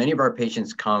arena, many of our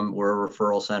patients we're a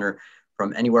referral center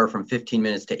from anywhere from 15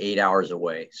 minutes to 8 hours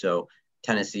away. So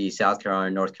Tennessee, South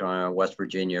Carolina, North Carolina, West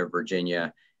Virginia,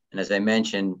 Virginia. And as I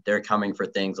mentioned, they're coming for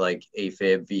things like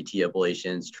AFib, VT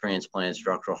ablations, transplant,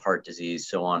 structural heart disease,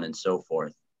 so on and so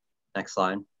forth. Next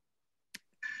slide.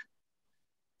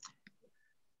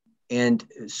 And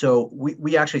so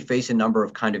we actually face a number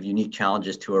of kind of unique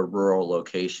challenges to a rural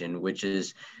location, which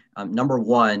is number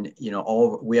one,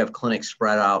 we have clinics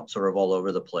spread out sort of all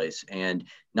over the place, and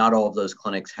not all of those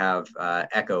clinics have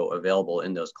echo available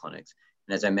in those clinics.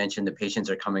 And as I mentioned, the patients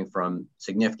are coming from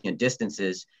significant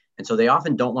distances, and so they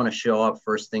often don't want to show up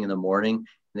first thing in the morning.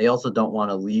 And they also don't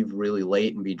want to leave really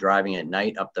late and be driving at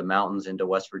night up the mountains into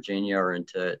West Virginia or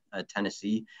into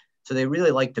Tennessee. So they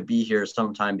really like to be here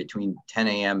sometime between 10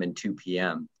 a.m. and 2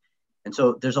 p.m. And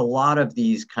so there's a lot of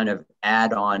these kind of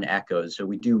add-on echoes. So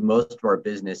we do most of our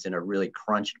business in a really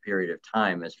crunched period of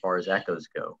time as far as echoes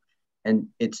go. And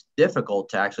it's difficult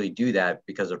to actually do that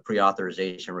because of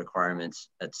pre-authorization requirements,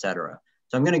 et cetera.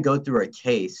 So I'm going to go through a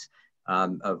case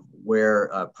of where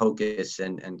POCUS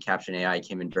and Caption AI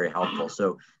came in very helpful.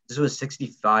 So this was a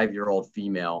 65-year-old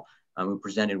female who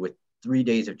presented with 3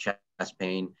 days of chest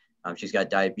pain. She's got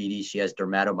diabetes, she has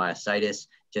dermatomyositis,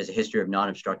 she has a history of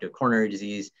non-obstructive coronary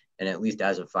disease, and at least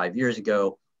as of 5 years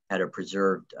ago, had a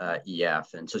preserved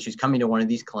EF. And so she's coming to one of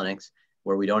these clinics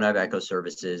where we don't have echo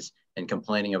services and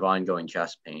complaining of ongoing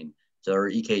chest pain. So her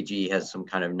EKG has some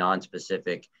kind of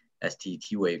non-specific ST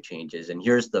wave changes. And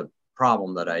here's the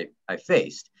problem that I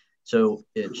faced. So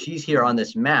she's here on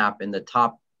this map in the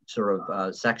top sort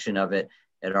of section of it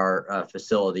at our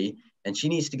facility, and she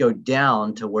needs to go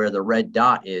down to where the red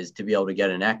dot is to be able to get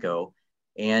an echo.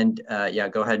 And yeah,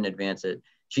 go ahead and advance it.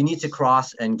 She needs to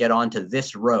cross and get onto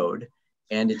this road,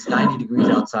 and it's 90 degrees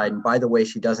outside. And by the way,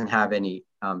 she doesn't have any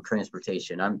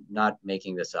transportation. I'm not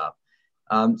making this up.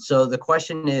 So the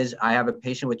question is, I have a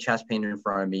patient with chest pain in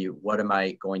front of me. What am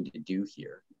I going to do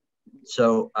here?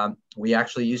 So we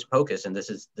actually use POCUS, and this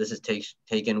is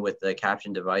taken with the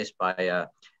Caption device by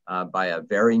a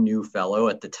very new fellow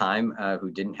at the time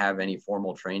who didn't have any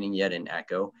formal training yet in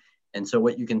echo. And so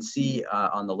what you can see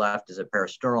on the left is a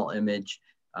parasternal image,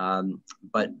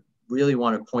 but really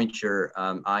want to point your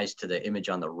eyes to the image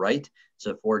on the right. It's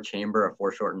a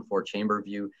foreshortened four-chamber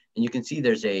view. And you can see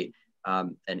there's an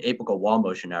apical wall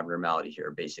motion abnormality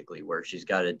here, basically, where she's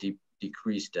got a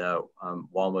decreased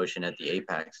wall motion at the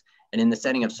apex. And in the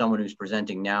setting of someone who's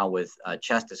presenting now with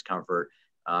chest discomfort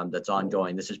that's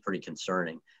ongoing, this is pretty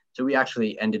concerning. So we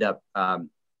actually ended up,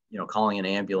 calling an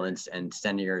ambulance and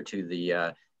sending her to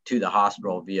the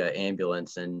hospital via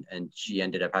ambulance, and she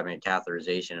ended up having a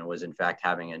catheterization and was in fact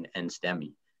having an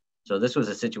NSTEMI. So this was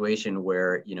a situation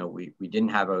where we didn't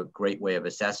have a great way of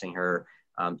assessing her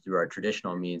through our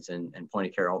traditional means, and point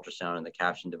of care ultrasound and the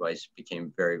Caption device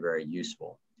became very, very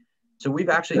useful. So we've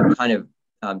actually kind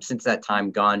of, since that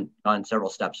time, gone several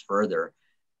steps further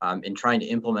in trying to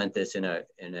implement this in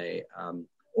a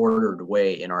ordered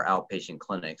way in our outpatient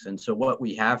clinics. And so what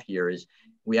we have here is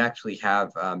we actually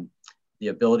have the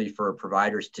ability for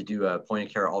providers to do a point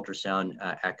of care ultrasound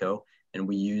echo, and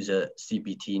we use a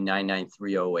CPT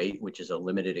 99308, which is a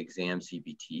limited exam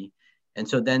CPT. And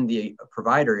so then the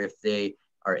provider, if they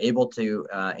are able to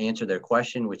answer their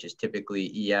question, which is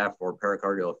typically EF or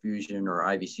pericardial effusion or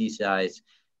IVC size,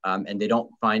 and they don't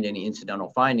find any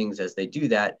incidental findings as they do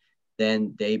that,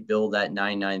 then they bill that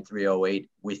 99308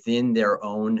 within their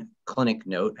own clinic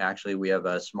note. Actually, we have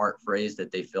a smart phrase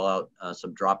that they fill out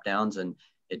some drop downs, and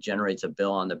it generates a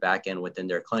bill on the back end within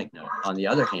their clinic note. On the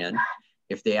other hand,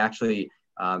 if they actually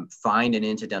find an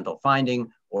incidental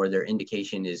finding or their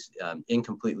indication is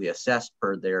incompletely assessed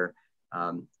per their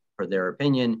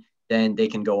opinion, then they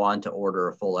can go on to order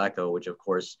a full echo, which of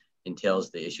course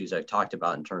entails the issues I've talked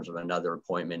about in terms of another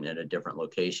appointment at a different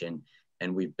location.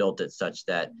 And we've built it such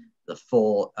that the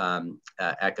full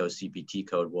echo CPT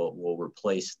code will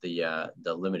replace the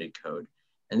limited code.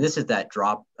 And this is that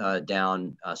drop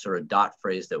down sort of dot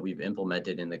phrase that we've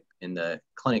implemented in the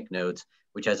clinic notes,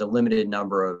 which has a limited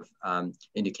number of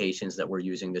indications that we're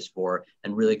using this for,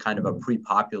 and really kind of a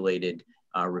pre-populated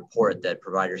report that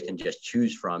providers can just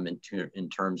choose from in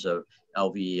terms of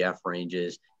LVEF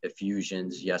ranges,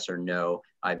 effusions, yes or no,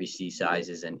 IVC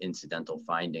sizes, and incidental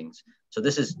findings. So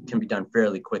this can be done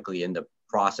fairly quickly in the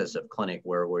process of clinic,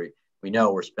 where we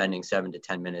know we're spending 7 to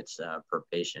 10 minutes per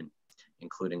patient,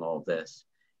 including all of this.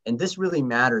 And this really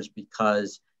matters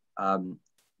because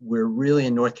we're really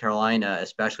in North Carolina,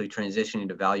 especially transitioning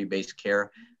to value-based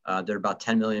care. There are about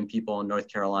 10 million people in North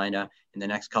Carolina. In the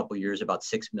next couple of years, about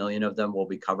 6 million of them will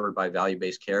be covered by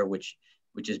value-based care, which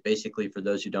is basically, for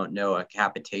those who don't know, a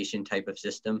capitation type of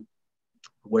system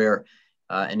where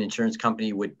an insurance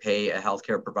company would pay a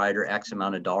healthcare provider X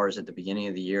amount of dollars at the beginning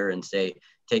of the year and say,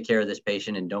 take care of this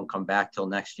patient and don't come back till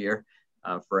next year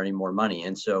for any more money.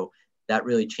 And so that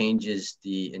really changes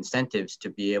the incentives to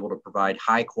be able to provide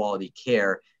high quality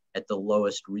care at the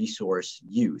lowest resource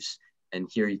use. And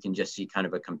here you can just see kind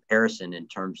of a comparison in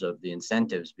terms of the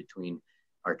incentives between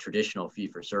our traditional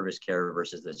fee-for-service care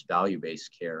versus this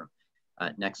value-based care.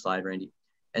 Next slide, Randy.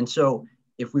 And so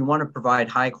if we want to provide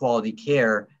high quality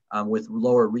care with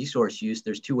lower resource use,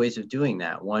 there's two ways of doing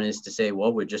that. One is to say,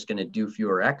 well, we're just going to do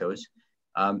fewer echoes.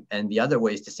 And the other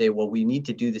way is to say, well, we need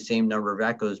to do the same number of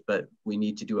echoes, but we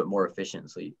need to do it more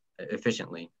efficiently.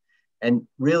 And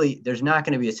really, there's not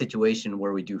going to be a situation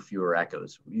where we do fewer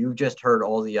echoes. You've just heard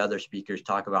all the other speakers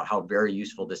talk about how very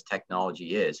useful this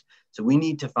technology is. So we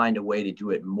need to find a way to do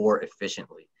it more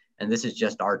efficiently. And this is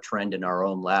just our trend in our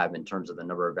own lab in terms of the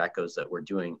number of echoes that we're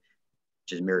doing,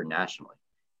 which is mirrored nationally.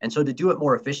 And so to do it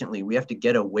more efficiently, we have to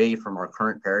get away from our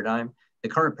current paradigm. The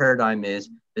current paradigm is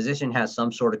physician has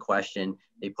some sort of question.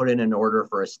 They put in an order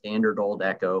for a standard old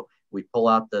echo. We pull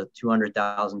out the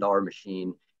 $200,000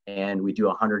 machine and we do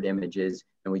 100 images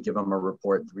and we give them a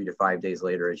report 3 to 5 days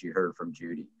later, as you heard from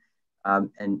Judy.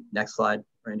 And next slide,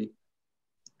 Randy.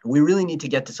 We really need to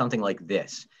get to something like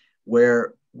this,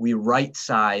 where we right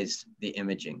size the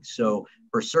imaging. So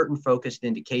for certain focused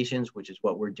indications, which is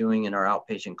what we're doing in our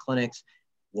outpatient clinics,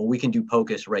 well, we can do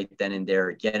POCUS right then and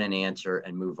there, get an answer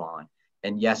and move on.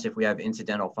 And yes, if we have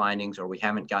incidental findings or we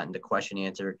haven't gotten the question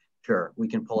answer, sure, we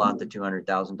can pull out the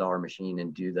 $200,000 machine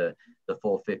and do the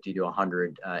full 50 to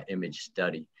 100 image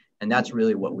study. And that's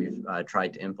really what we've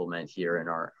tried to implement here in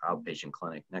our outpatient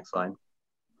clinic. Next slide.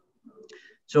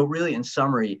 So really, in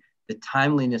summary, the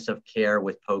timeliness of care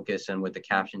with POCUS and with the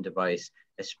Caption device,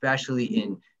 especially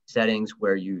in settings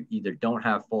where you either don't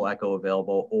have full echo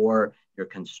available or you're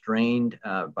constrained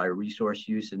by resource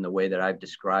use in the way that I've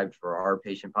described for our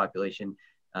patient population,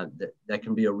 that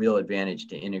can be a real advantage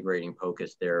to integrating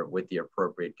POCUS there with the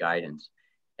appropriate guidance.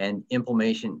 And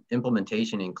implementation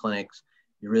in clinics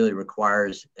really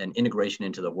requires an integration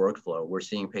into the workflow. We're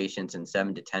seeing patients in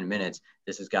 7 to 10 minutes.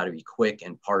 This has got to be quick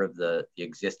and part of the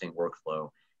existing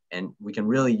workflow. And we can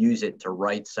really use it to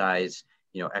right size,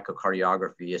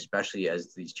 echocardiography, especially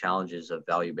as these challenges of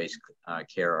value-based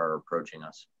care are approaching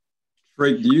us.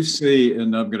 Frank, do you see,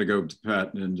 and I'm going to go to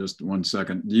Pat in just 1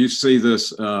 second, do you see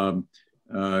this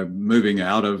moving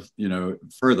out of,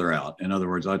 further out? In other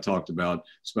words, I talked about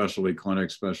specialty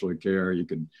clinics, specialty care, you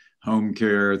could home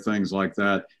care, things like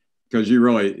that, because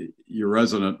your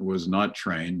resident was not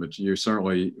trained, but you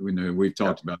certainly, we've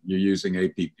talked about you using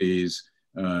APPs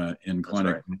in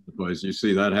clinic. Right. You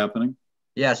see that happening?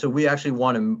 Yeah, so we actually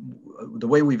want to, the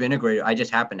way we've integrated, I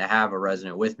just happen to have a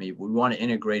resident with me. We want to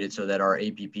integrate it so that our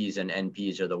APPs and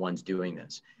NPs are the ones doing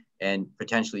this. and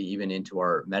potentially even into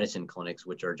our medicine clinics,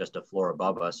 which are just a floor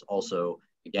above us, also,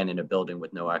 again, in a building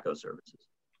with no echo services.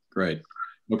 Great.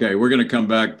 Okay, we're going to come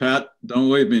back. Pat, don't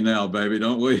leave me now, baby.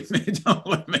 Don't leave me. Don't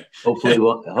leave me.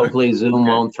 Hopefully Zoom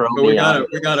won't throw me out.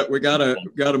 We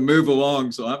gotta move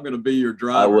along. So I'm going to be your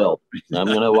driver. I will. I'm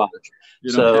going to watch.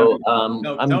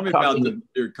 Tell me about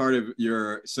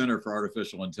your Center for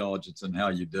Artificial Intelligence and how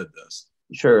you did this.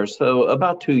 Sure. So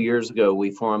about 2 years ago,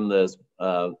 we formed this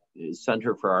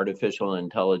Center for Artificial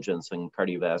Intelligence and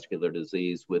Cardiovascular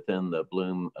Disease within the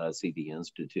Bluhm CD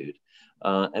Institute.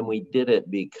 And we did it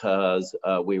because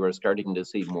we were starting to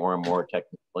see more and more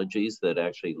technologies that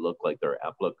actually look like they're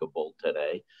applicable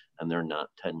today, and they're not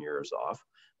 10 years off.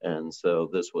 And so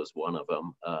this was one of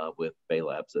them with Bay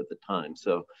Labs at the time.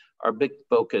 So our big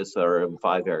focus are in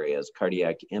 5 areas: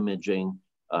 cardiac imaging,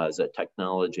 as a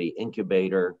technology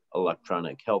incubator,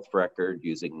 electronic health record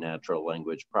using natural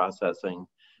language processing,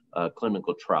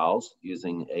 clinical trials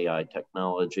using AI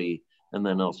technology, and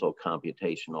then also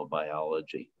computational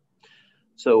biology.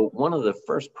 So one of the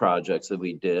first projects that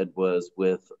we did was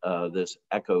with this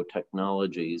echo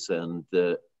technologies, and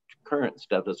the current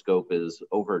stethoscope is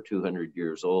over 200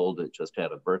 years old. It just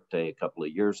had a birthday a couple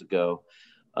of years ago.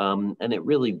 And it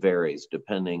really varies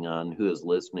depending on who is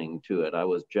listening to it. I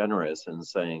was generous in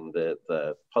saying that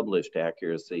the published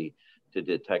accuracy to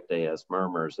detect AS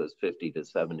murmurs is 50 to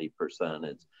 70%.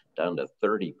 It's down to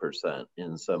 30%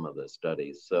 in some of the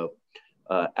studies. So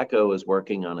Echo is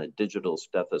working on a digital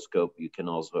stethoscope. You can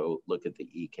also look at the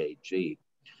EKG.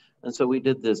 And so we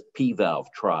did this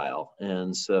P-valve trial.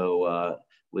 And so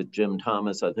with Jim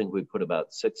Thomas, I think we put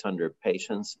about 600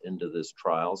 patients into this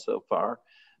trial so far.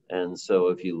 And so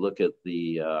if you look at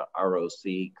the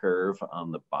ROC curve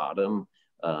on the bottom,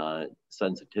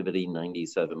 sensitivity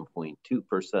 97.2%,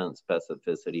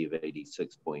 specificity of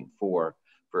 86.4 for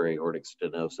aortic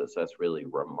stenosis. That's really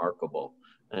remarkable.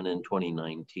 And in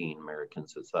 2019, American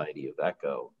Society of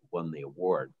Echo won the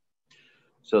award.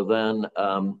 So then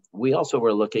we also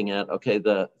were looking at, okay,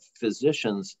 the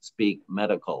physicians speak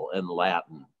medical and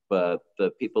Latin, but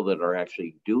the people that are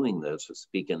actually doing this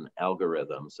speak in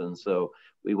algorithms. And so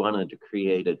we wanted to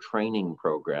create a training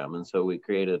program. And so we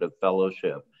created a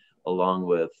fellowship along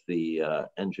with the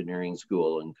engineering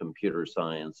school and computer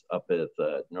science up at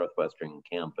the Northwestern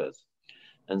campus.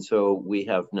 And so we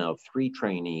have now 3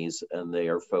 trainees, and they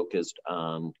are focused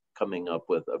on coming up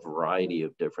with a variety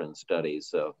of different studies.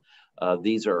 So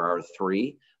these are our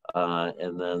 3.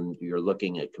 And then you're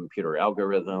looking at computer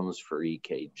algorithms for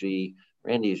EKG.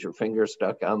 Randy, is your finger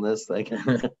stuck on this thing?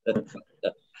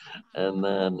 And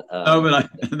then but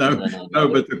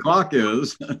the clock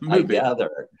is. I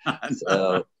gather.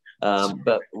 So,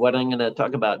 but what I'm going to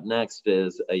talk about next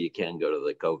is you can go to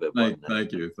the COVID one.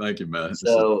 Thank you, Matt.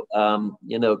 So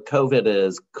you know, COVID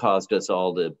has caused us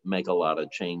all to make a lot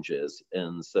of changes,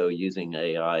 and so using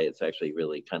AI, it's actually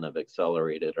really kind of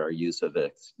accelerated our use of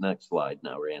it. Next slide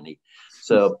now, Randy.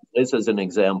 So this is an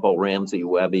example. Ramsey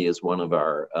Webby is one of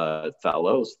our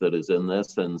fellows that is in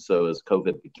this, and so as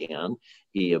COVID began,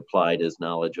 he applied his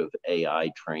knowledge of AI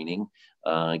training.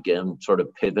 Again, sort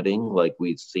of pivoting like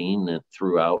we've seen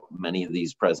throughout many of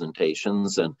these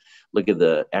presentations. And look at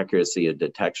the accuracy of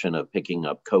detection of picking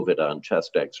up COVID on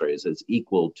chest x-rays. It's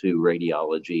equal to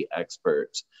radiology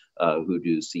experts who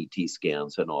do CT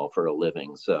scans and all for a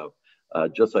living. So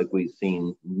just like we've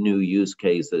seen new use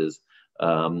cases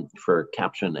for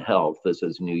Caption Health, this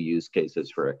is new use cases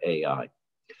for AI.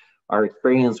 Our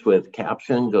experience with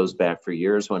Caption goes back for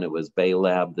years when it was Bay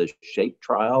Lab. The SHAPE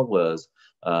trial was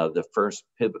the first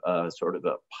sort of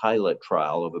a pilot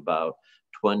trial of about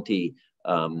 20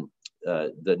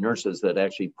 the nurses that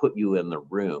actually put you in the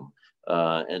room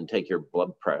and take your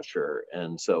blood pressure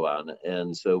and so on.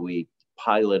 And so we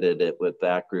piloted it with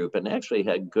that group and actually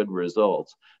had good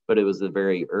results, but it was the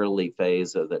very early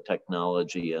phase of the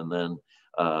technology, and then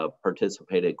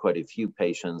participated quite a few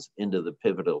patients into the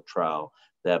pivotal trial.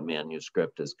 That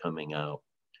manuscript is coming out.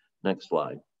 Next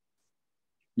slide.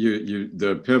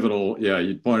 The pivotal, yeah,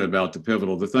 you pointed about the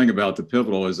pivotal. The thing about the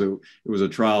pivotal is it was a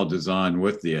trial designed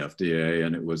with the FDA,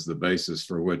 and it was the basis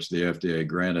for which the FDA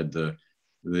granted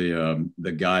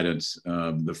the guidance,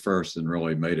 the first, and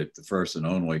really made it the first and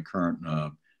only current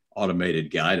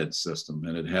automated guidance system,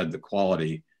 and it had the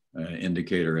quality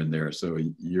indicator in there. So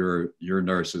your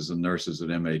nurses and nurses at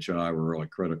MHI were really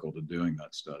critical to doing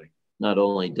that study. Not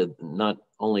only did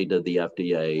the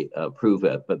FDA approve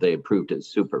it, but they approved it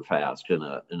super fast in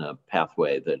a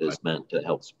pathway that is meant to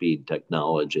help speed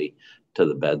technology to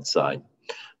the bedside.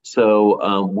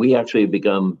 So we actually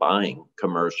begun buying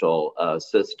commercial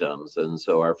systems, and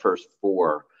so our first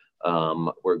 4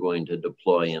 we're going to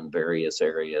deploy in various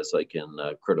areas, like in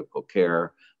critical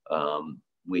care.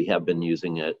 We have been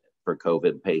using it for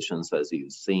COVID patients, as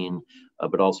you've seen,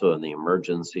 but also in the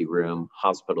emergency room,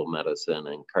 hospital medicine,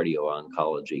 and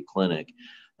cardio-oncology clinic.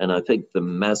 And I think the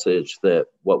message that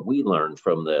what we learned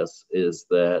from this is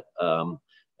that,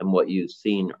 and what you've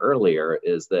seen earlier,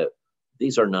 is that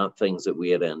these are not things that we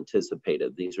had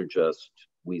anticipated. These are just,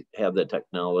 we have the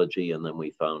technology and then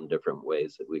we found different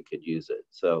ways that we could use it.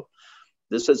 So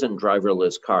this isn't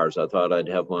driverless cars. I thought I'd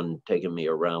have one taking me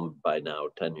around by now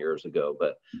 10 years ago,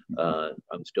 but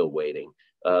I'm still waiting.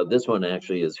 This one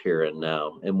actually is here and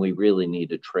now, and we really need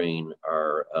to train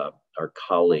our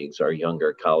colleagues, our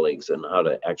younger colleagues, in how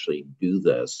to actually do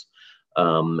this.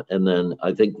 And then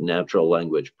I think natural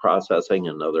language processing,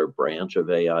 another branch of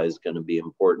AI, is going to be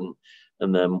important.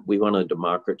 And then we want to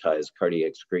democratize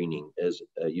cardiac screening, as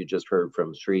you just heard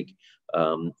from Shreek.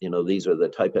 You know, these are the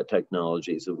type of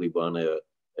technologies that we want to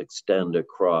extend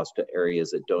across to areas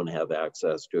that don't have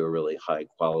access to a really high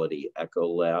quality echo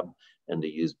lab, and to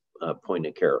use point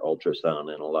of care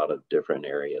ultrasound in a lot of different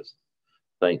areas.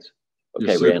 Thanks.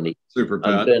 Okay, Randy. Super,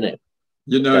 Pat. I'm finished.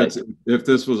 You know, okay. If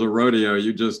this was a rodeo,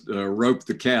 you just rope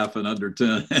the calf in under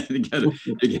 10. you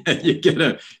get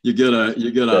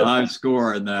a high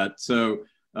score in that. So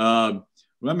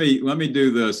let me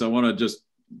do this. I want to just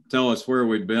tell us where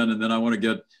we've been, and then I want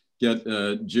to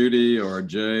get Judy or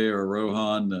Jay or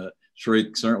Rohan,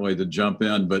 Shreek certainly to jump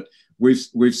in. But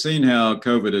we've seen how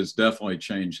COVID has definitely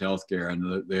changed healthcare, and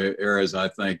the areas I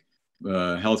think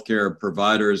healthcare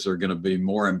providers are going to be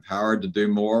more empowered to do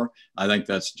more. I think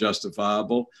that's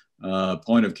justifiable.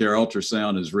 Point of care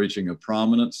ultrasound is reaching a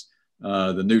prominence.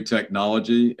 The new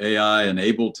technology,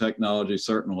 AI-enabled technology,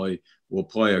 certainly will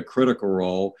play a critical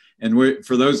role. And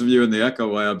for those of you in the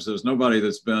echo labs, there's nobody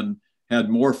that's had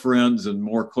more friends and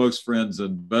more close friends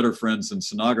and better friends than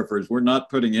sonographers. We're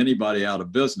not putting anybody out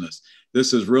of business.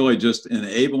 This is really just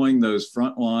enabling those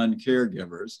frontline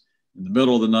caregivers in the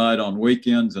middle of the night, on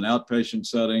weekends and outpatient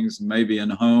settings, maybe in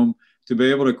home, to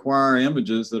be able to acquire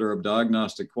images that are of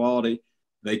diagnostic quality.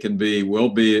 They will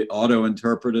be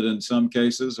auto-interpreted in some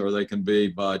cases, or they can be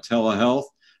by telehealth,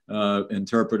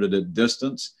 interpreted at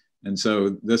distance. And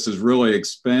so this is really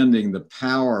expanding the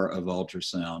power of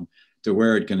ultrasound to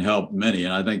where it can help many.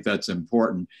 And I think that's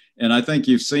important. And I think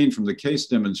you've seen from the case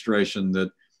demonstration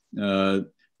that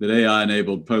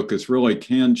AI-enabled POCUS really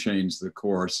can change the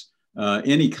course.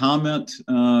 Any comment,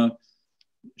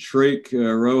 Shreek,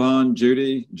 Rohan,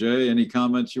 Judy, Jay, any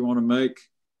comments you want to make?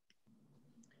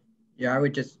 Yeah, I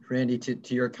would just, Randy,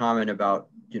 to your comment about,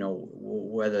 you know,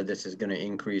 whether this is going to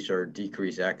increase or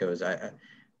decrease echoes, I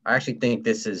actually think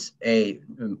this is,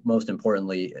 most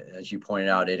importantly, as you pointed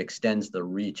out, it extends the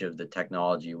reach of the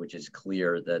technology, which is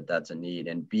clear that that's a need.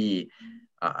 And B,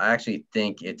 I actually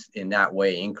think it's in that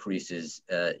way increases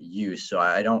use. So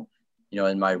I don't, you know,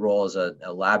 in my role as a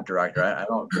lab director, I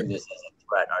don't view this as a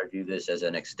threat. I view this as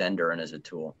an extender and as a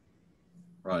tool.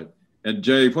 Right. And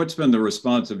Jay, what's been the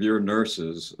response of your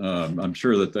nurses? I'm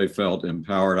sure that they felt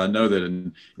empowered. I know that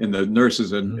in the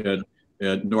nurses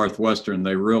at Northwestern,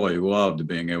 they really loved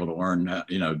being able to learn,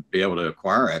 you know, be able to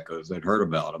acquire echoes. They'd heard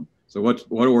about them. So what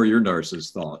were your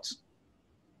nurses' thoughts?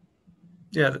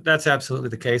 Yeah, that's absolutely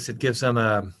the case. It gives them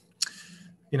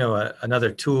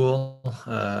another tool,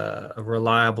 a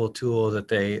reliable tool that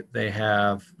they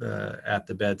have at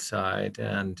the bedside.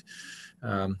 And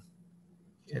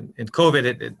in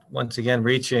COVID, it once again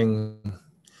reaching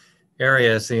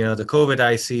areas. You know, the COVID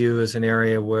ICU is an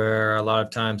area where a lot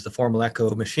of times the formal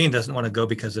echo machine doesn't want to go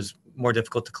because it's more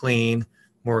difficult to clean,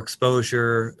 more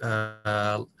exposure.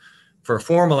 For a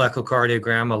formal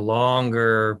echocardiogram, a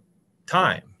longer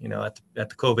time, you know, at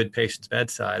the COVID patient's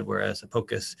bedside, whereas a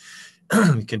POCUS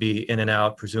can be in and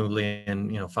out presumably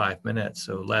in 5 minutes,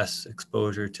 so less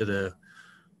exposure to the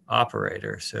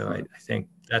operator. So I think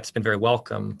that's been very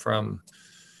welcome from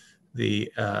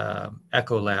the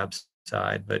echo labs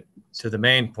side, but to the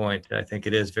main point, I think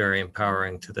it is very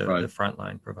empowering to the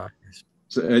frontline providers.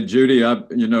 So, Judy,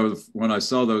 when I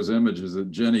saw those images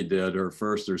that Jenny did, her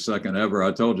first or second ever,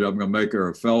 I told you I'm going to make her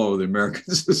a fellow of the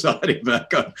American Society of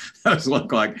Echo. Those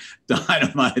look like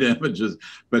dynamite images.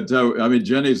 But I mean,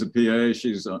 Jenny's a PA.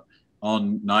 She's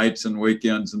on nights and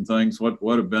weekends and things.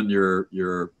 What have been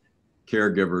your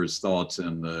caregivers' thoughts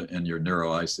in your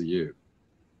neuro ICU?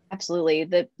 Absolutely,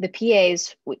 the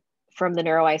PAs from the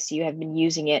neuro ICU have been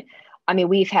using it. I mean,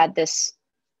 we've had this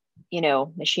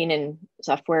machine and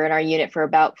software in our unit for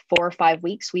about 4 or 5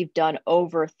 weeks. We've done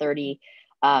over 30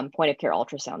 point of care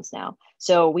ultrasounds now.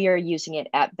 So we are using it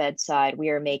at bedside. We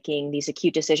are making these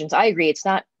acute decisions. I agree, it's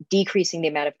not decreasing the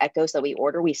amount of echoes that we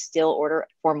order. We still order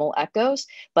formal echoes,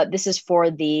 but this is for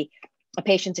a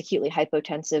patient's acutely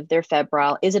hypotensive, they're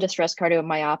febrile. Is it a stress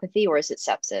cardiomyopathy or is it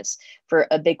sepsis? For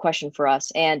a big question for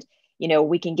us. And, you know,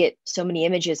 we can get so many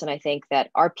images, and I think that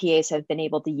our PAs have been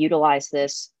able to utilize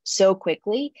this so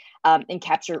quickly and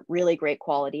capture really great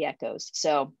quality echoes.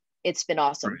 So it's been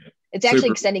awesome. It's actually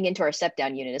extending into our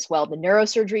step-down unit as well. The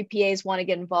neurosurgery PAs want to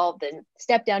get involved, and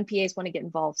step-down PAs want to get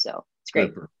involved. So it's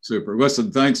great. Super. Listen,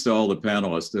 thanks to all the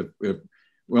panelists. If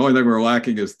the only thing we're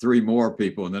lacking is 3 more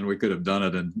people, and then we could have done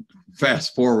it in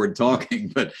fast forward talking,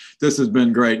 but this has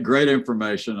been great. Great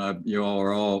information. You all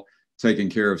are all taking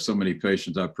care of so many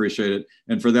patients. I appreciate it.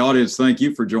 And for the audience, thank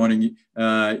you for joining.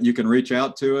 You can reach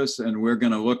out to us, and we're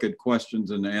going to look at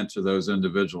questions and answer those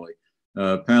individually.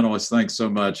 Panelists, thanks so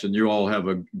much, and you all have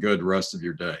a good rest of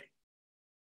your day.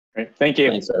 Great. Thank you.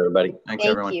 Thanks, everybody. Thanks,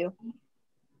 everyone. Thank you.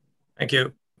 Thank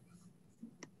you.